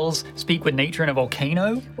spells. Speak with nature in a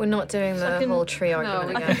volcano. We're not doing the can- whole tree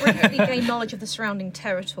argument I again. can briefly gain knowledge of the surrounding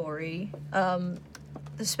territory.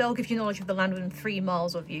 The spell gives you knowledge of the land within 3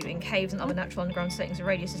 miles of you. In caves and other natural underground settings, the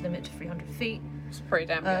radius is limited to 300 feet. It's pretty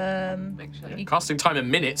damn good. Actually. Casting time a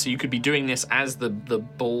minute, so you could be doing this as the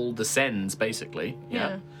ball descends, basically.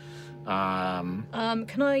 Yeah.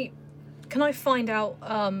 Can I find out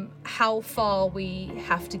how far we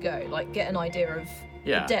have to go? Like, get an idea of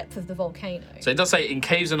Yeah. the depth of the volcano. So it does say in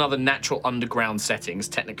caves and other natural underground settings.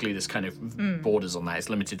 Technically, this kind of borders on that. It's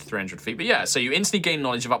limited to 300 feet. But yeah, so you instantly gain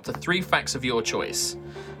knowledge of up to 3 facts of your choice.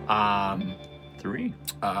 3.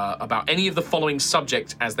 About any of the following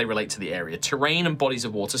subject as they relate to the area: terrain and bodies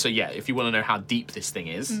of water. So yeah, if you want to know how deep this thing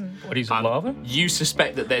is, Bodies of lava. you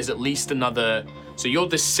suspect that there's at least another. So you're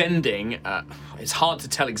descending. It's hard to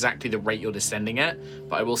tell exactly the rate you're descending at,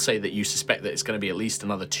 but I will say that you suspect that it's going to be at least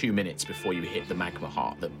another 2 minutes before you hit the magma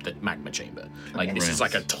heart, the magma chamber. Like this is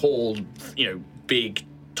like a tall, big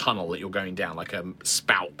tunnel that you're going down, like a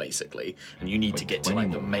spout basically, and you need to get to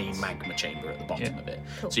like the main magma chamber at the bottom of it.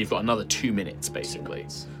 So you've got another 2 minutes basically.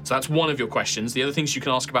 So that's one of your questions. The other things you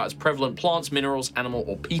can ask about is prevalent plants, minerals, animal,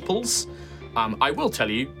 or peoples. I will tell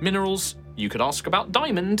you, minerals. You could ask about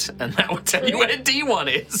diamond, and that would tell you where D1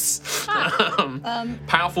 is.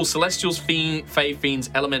 Powerful celestials, fey fiends,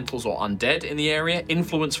 elementals, or undead in the area.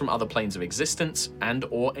 Influence from other planes of existence,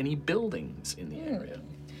 and/or any buildings in the area.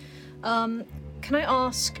 Can I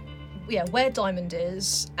ask, where Diamond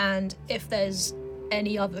is, and if there's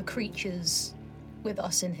any other creatures with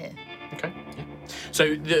us in here? Okay. Yeah.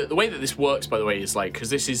 So the way that this works, by the way, is like, because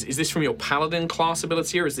this is this from your paladin class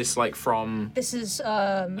ability, or is this like from This is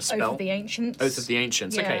Oath spell? of the Ancients. Oath of the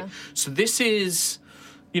Ancients? Yeah. Okay. So this is,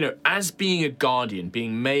 as being a guardian,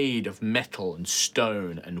 being made of metal and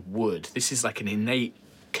stone and wood, this is like an innate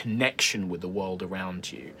connection with the world around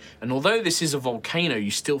you. And although this is a volcano,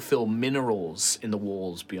 you still feel minerals in the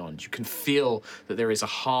walls beyond. You can feel that there is a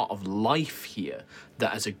heart of life here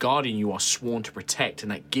that as a guardian you are sworn to protect, and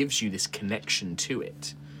that gives you this connection to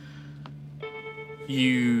it.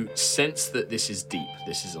 You sense that this is deep.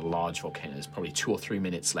 This is a large volcano. There's probably 2 or 3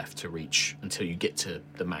 minutes left to reach until you get to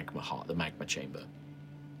the magma heart, the magma chamber.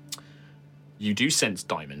 You do sense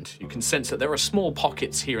diamond. You can sense that there are small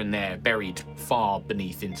pockets here and there buried far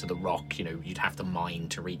beneath into the rock. You'd have to mine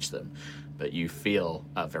to reach them. But you feel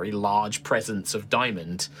a very large presence of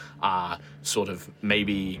diamond, sort of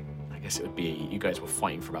maybe, I guess it would be, you guys were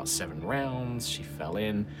fighting for about 7 rounds. She fell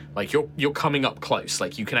in. Like, you're coming up close.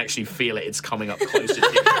 Like, you can actually feel it. It's coming up closer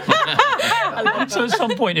to you. So at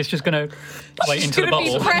some point, it's just going to play into the Gonna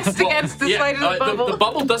be bubble. pressed against the side of the bubble. The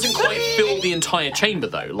bubble doesn't quite fill the entire chamber,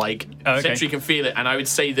 though. Like, Oh, okay. Sentry can feel it, and I would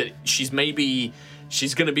say that she's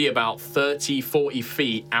going to be about 30, 40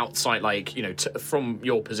 feet outside, like, from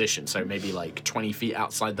your position. So maybe like 20 feet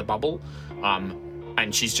outside the bubble.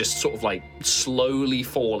 And she's just sort of like slowly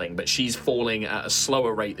falling, but she's falling at a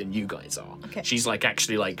slower rate than you guys are. Okay. She's like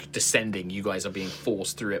actually like descending. You guys are being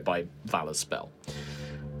forced through it by Valor's spell.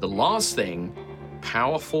 The last thing,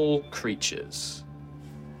 powerful creatures.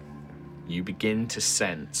 you begin to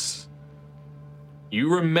sense.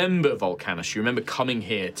 You remember Volcanus, you remember coming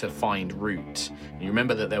here to find Root. And you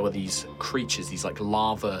remember that there were these creatures, these like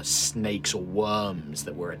lava snakes or worms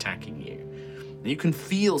that were attacking you. And you can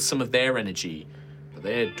feel some of their energy, but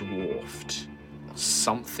they're dwarfed.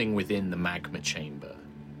 Something within the magma chamber.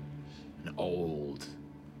 An old,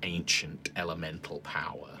 ancient elemental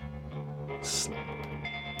power. Slept.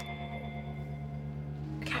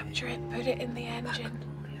 Capture it, put it in the engine.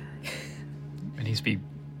 It needs to be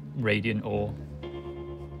radiant or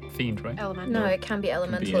fiend, right? Elemental. No, it can be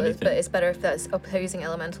elemental, anything. but it's better if that's opposing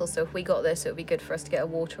elemental. So if we got this, it would be good for us to get a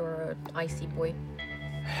water or an icy boy.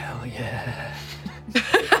 Hell yeah.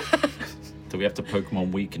 Do we have to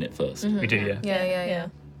Pokemon weaken it first? We do, yeah. Yeah.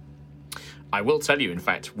 I will tell you, in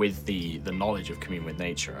fact, with the knowledge of Commune with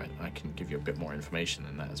Nature, I can give you a bit more information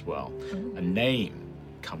than that as well. A name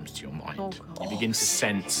comes to your mind. Oh, God. You begin to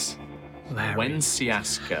sense Larry. when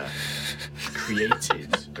Siaska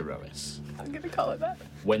created Aerois, I'm gonna call it that.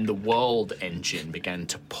 when the world engine began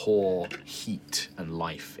to pour heat and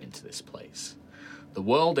life into this place. The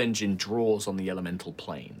world engine draws on the elemental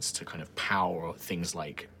planes to kind of power things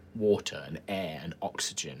like water and air and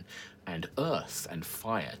oxygen and earth and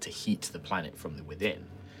fire to heat the planet from the within.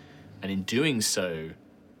 And in doing so,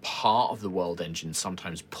 part of the world engine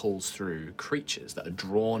sometimes pulls through creatures that are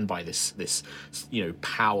drawn by this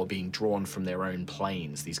power being drawn from their own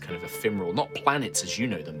planes, these kind of ephemeral, not planets as you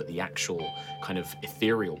know them, but the actual kind of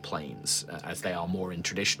ethereal planes as they are more in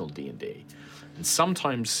traditional D&D. And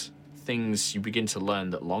sometimes things, you begin to learn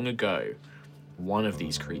that long ago, one of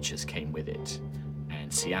these creatures came with it. And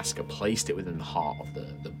Siaska placed it within the heart of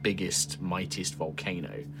the biggest, mightiest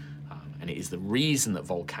volcano. And it is the reason that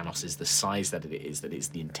Volcanos is the size that it is, that it's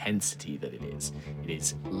the intensity that it is. It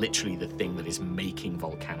is literally the thing that is making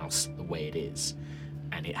Volcanos the way it is.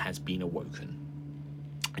 And it has been awoken.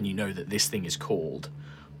 And you know that this thing is called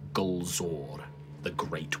Gulzor, the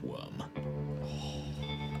Great Worm.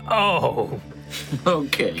 Oh,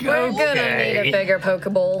 Okay. We're gonna need a bigger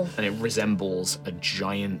Pokeball. And it resembles a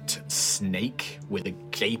giant snake with a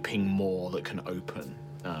gaping maw that can open.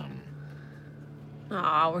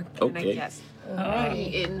 Aw, we're gonna Okay. get we're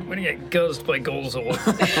eaten. gonna get guzzed by Golzor.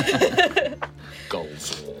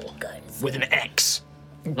 Gulzor. With an X,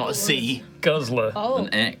 not a Z. Guzzler. Oh.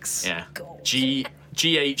 An X. Yeah.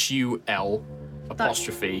 G-H-U-L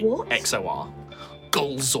apostrophe what? X-O-R.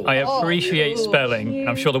 Gulzor. I appreciate spelling. And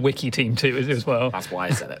I'm sure the wiki team too is as well. That's why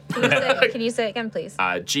I said it. Can you say it again, please?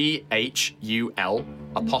 G-H-U-L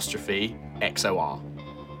apostrophe X-O-R.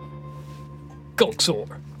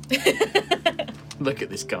 Golzor. Look at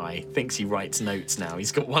this guy. Thinks he writes notes now.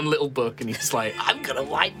 He's got one little book and he's like, I'm gonna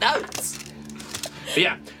write notes. But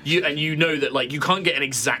yeah, you know that like you can't get an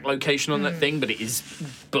exact location on that thing, but it is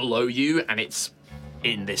below you and it's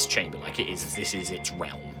in this chamber. Like this is its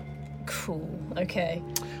realm. Cool. Okay.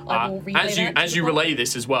 I will relay that to As you the relay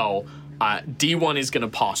this as well, D1 is going to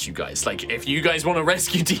pass you guys. Like, if you guys want to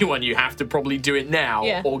rescue D1, you have to probably do it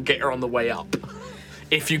now or get her on the way up.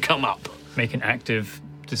 If you come up. Make an active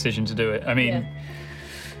decision to do it. I mean,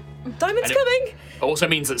 Diamond's coming! It also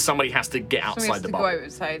means that somebody has to get outside the go bubble.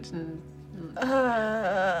 outside and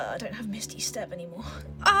I don't have Misty Step anymore.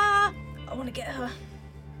 I want to get her.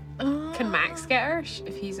 can Max get her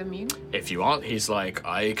if he's immune? If you aren't, he's like,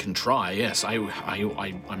 I can try, yes.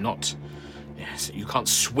 I'm not... Yes, you can't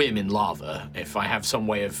swim in lava. If I have some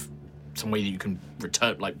way that you can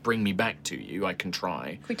return, like bring me back to you, I can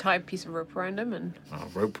try. If we tie a piece of rope around him and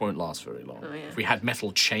Rope won't last very long. Oh, yeah. If we had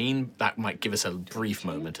metal chain, that might give us a brief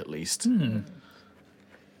moment at least. no,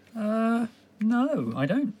 I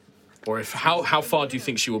don't. Or if how far do you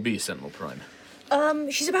think she will be, Sentinel Prime?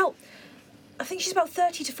 She's about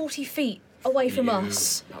 30 to 40 feet away from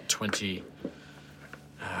us. About 20.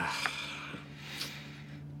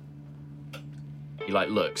 He like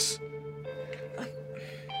looks.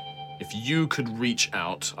 If you could reach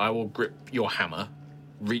out, I will grip your hammer.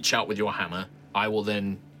 Reach out with your hammer. I will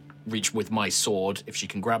then reach with my sword. If she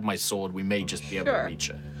can grab my sword, we may just be able to Sure. reach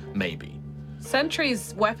her. Maybe.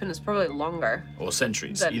 Sentry's weapon is probably longer. Or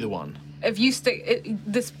sentries, Then- either one. If you stick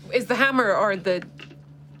this is the hammer or the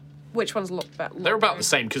which one's better? They're about the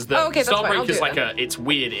same because the Oh, okay, that's fine, I'll Starbreaker do is it like then. it's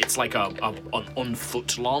weird. It's like an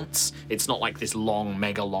on-foot lance. It's not like this long,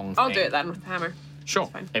 mega long thing. I'll do it then with the hammer. Sure.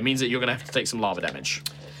 fine. It means that you're going to have to take some lava damage.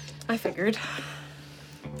 I figured.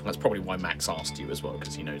 That's probably why Max asked you as well,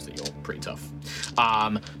 because he knows that you're pretty tough.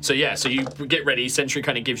 So you get ready. Sentry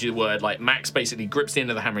kind of gives you the word. Like Max basically grips the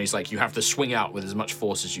end of the hammer. He's like, you have to swing out with as much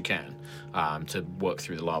force as you can to work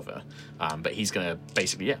through the lava. But he's gonna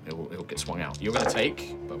basically, he'll get swung out. You're gonna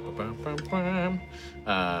take.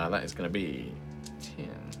 That is gonna be 10.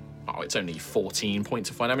 Oh, it's only 14 points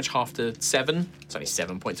of fire damage, half to 7. It's only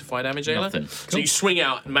 7 points of fire damage, Ayla. Nothing. So you swing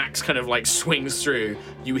out, Max kind of like swings through.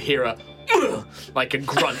 You hear a like a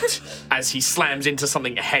grunt as he slams into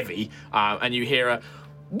something heavy, and you hear a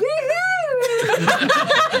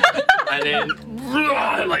and then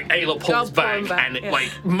like Ayla pulls back, and like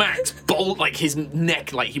Max like his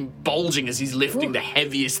neck, like him bulging as he's lifting the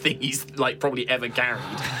heaviest thing he's like probably ever carried,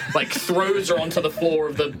 like throws her onto the floor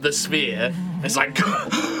of the sphere. It's like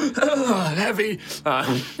heavy,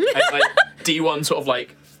 and like D1 sort of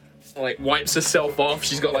like wipes herself off.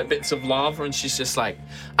 She's got like bits of lava, and she's just like,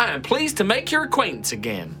 I am pleased to make your acquaintance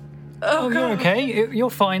again. Oh, you're okay. You're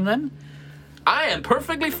fine then. I am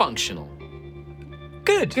perfectly functional.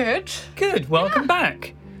 Good. Welcome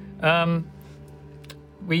back.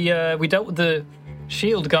 We dealt with the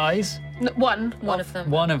shield guys. One of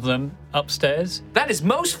them. One of them upstairs. That is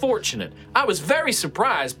most fortunate. I was very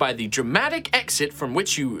surprised by the dramatic exit from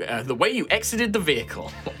which you, the way you exited the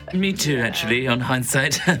vehicle. Me too, actually, on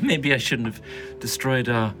hindsight. Maybe I shouldn't have destroyed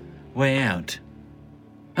our way out.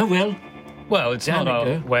 Oh well. Well, it's not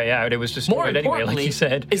our way out. It was destroyed anyway, like you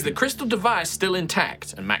said. Is the crystal device still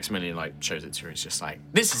intact? And Maximilian shows it to her. He's just like,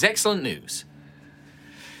 this is excellent news.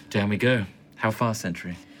 Down we go. How far,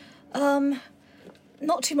 Sentry?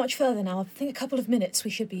 Not too much further now. I think a couple of minutes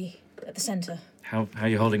we should be at the centre. How are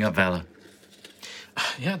you holding up, Valor?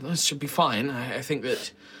 Yeah, this should be fine. I think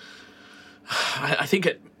that... I think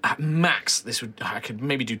at max, I could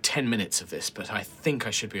maybe do 10 minutes of this, but I think I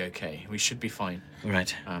should be okay. We should be fine. All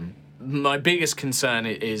right. My biggest concern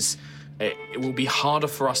is it will be harder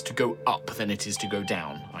for us to go up than it is to go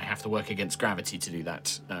down. I have to work against gravity to do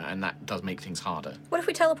that, and that does make things harder. What if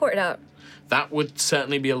we teleported out? That would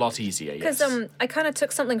certainly be a lot easier, yes. Because I kind of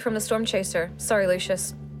took something from the Storm Chaser. Sorry,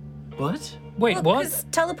 Lucius. What? Wait, what? Because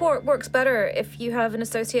teleport works better if you have an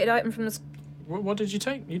associated item from the... What did you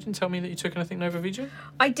take? You didn't tell me that you took anything Nova Vija?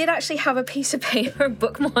 I did actually have a piece of paper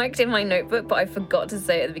bookmarked in my notebook, but I forgot to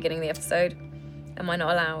say it at the beginning of the episode. Am I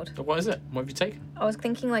not allowed? What is it? What have you taken? I was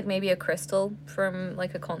thinking like maybe a crystal from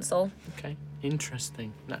like a console. Okay,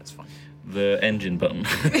 interesting. That's fine. The engine button.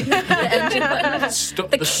 The engine button.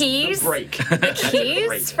 Stop The keys? The brake. The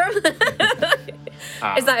keys from...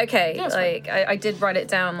 Is that okay? Yeah, it's like, I did write it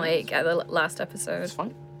down like at the last episode. That's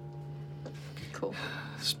fine. Cool.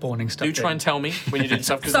 Spawning stuff. Do try and tell me when you're doing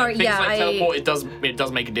stuff, because Sorry, things yeah, like teleport, it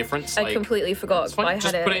does make a difference. I completely forgot. It's fine. I had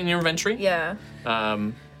Just put it in your inventory. Yeah.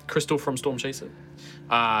 Crystal from Storm Chaser.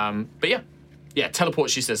 But yeah,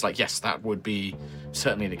 teleport. She says like, yes, that would be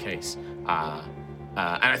certainly the case. And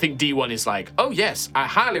I think D1 is like, oh yes, I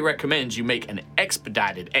highly recommend you make an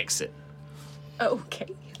expedited exit. Okay.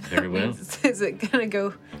 Very well. Is it gonna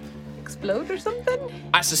go explode or something?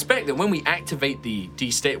 I suspect that when we activate the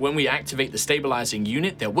stabilizing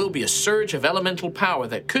unit, there will be a surge of elemental power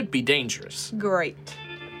that could be dangerous. Great.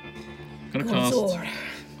 I'm gonna cast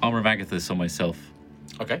Armor of Agathis on myself.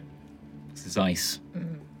 Okay. This is ice.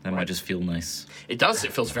 That might just feel nice. It does.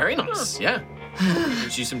 It feels very nice. Yeah.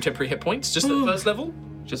 Gives you some temporary hit points just at the first level.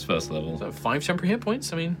 Just first level. So 5 temporary hit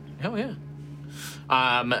points. I mean, hell yeah.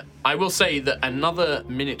 I will say that another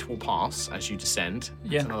minute will pass as you descend.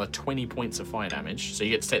 Yeah. It's another 20 points of fire damage. So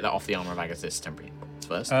you get to take that off the Armor of Agathis temporary hit points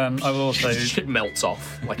first. I will also, It melts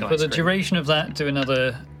off like an for ice the cream. duration of that, do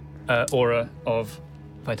another aura of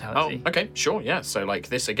Oh, vitality. okay, sure, yeah. So like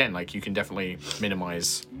this again, like you can definitely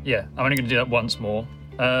minimize. Yeah, I'm only going to do that once more.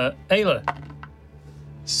 Ayla.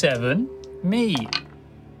 7. Me.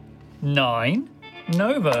 9.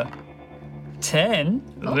 Nova. 10.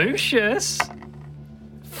 Lucius.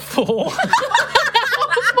 4. Oh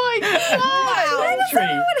my god!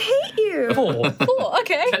 Sentry. hate you. 4. Oh,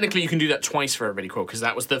 okay. Technically, you can do that twice for everybody, Quill, because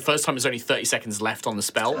that was the first time. There's only 30 seconds left on the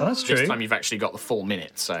spell. Oh, that's This true. time you've actually got the full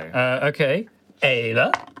minute. So Okay.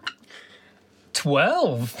 Ayla.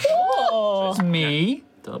 12. Oh. Me.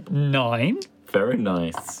 9. Very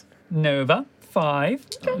nice. Nova. 5.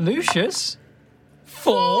 Lucius.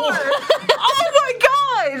 4. Oh my god!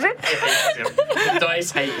 the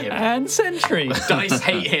dice hate him. And Sentry. Dice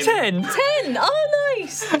hate him. 10. 10. Oh,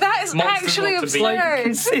 nice. That is Monsters actually want to be- Like absurd.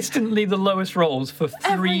 consistently the lowest rolls for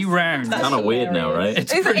 3 rounds. Kind of weird now, right?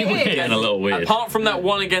 It's Is pretty it? weird. Getting a little weird. Apart from that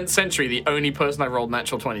one against Sentry, the only person I rolled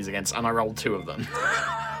natural 20s against, and I rolled 2 of them.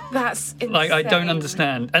 That's insane. Like, I don't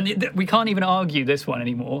understand. And we can't even argue this one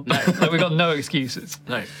anymore. Like, we've got no excuses.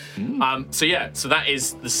 No. So that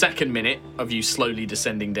is the second minute of you slowly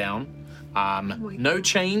descending down. No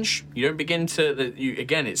change. You don't begin to.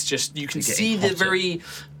 It's just you can see the very,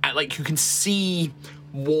 like you can see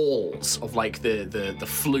walls of like the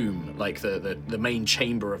flume, like the main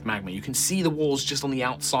chamber of magma. You can see the walls just on the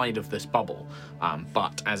outside of this bubble,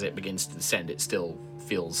 but as it begins to descend, it still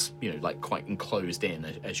feels, you know, like quite enclosed in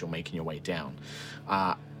as you're making your way down.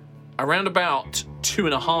 Around about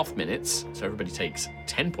 2.5 minutes, so everybody takes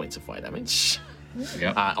 10 points of fire damage.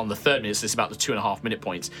 Yeah. On the third minute, it's about the 2.5 minute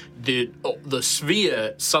points. The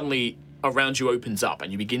sphere suddenly around you opens up,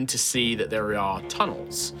 and you begin to see that there are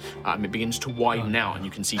tunnels. It begins to widen out, and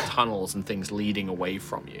you can see tunnels and things leading away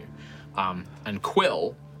from you. And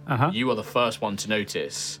Quill, you are the first one to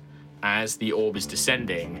notice, as the orb is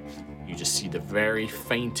descending, you just see the very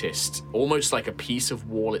faintest, almost like a piece of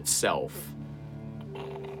wall itself,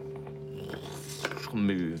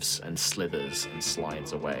 moves and slithers and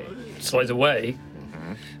slides away. Slides away?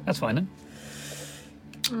 That's fine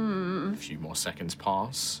then. A few more seconds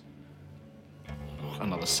pass.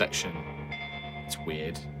 Another section. It's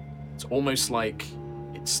weird. It's almost like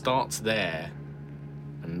it starts there,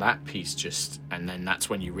 and that piece just, and then that's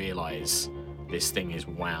when you realize this thing is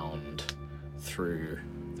wound through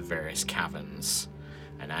the various caverns.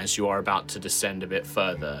 And as you are about to descend a bit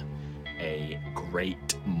further, a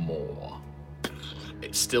great maw.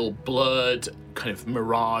 It's still blurred, kind of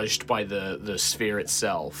miraged by the sphere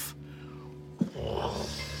itself.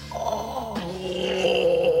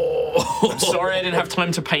 I'm sorry I didn't have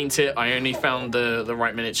time to paint it. I only found the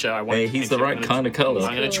right miniature. Hey, he's the right kind of color.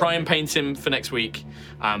 I'm going to try and paint him for next week.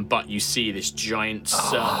 But you see this giant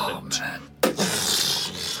serpent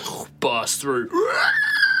burst through.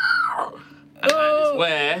 And that is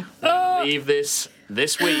where we leave this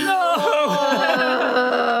week.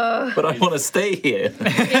 But I want to stay here.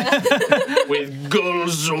 With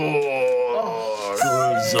Gulzor.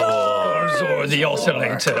 Gulzor, the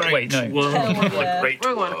Oscillator. Wait, no. The Great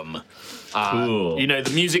Worm. Cool. You know,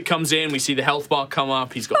 the music comes in, we see the health bar come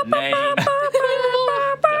up, he's got a name.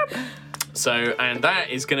 So, and that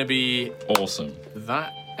is going to be Awesome.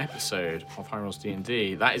 that episode of High Rolls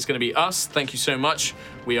D&D. That is going to be us. Thank you so much.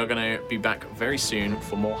 We are going to be back very soon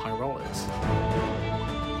for more High Rollers.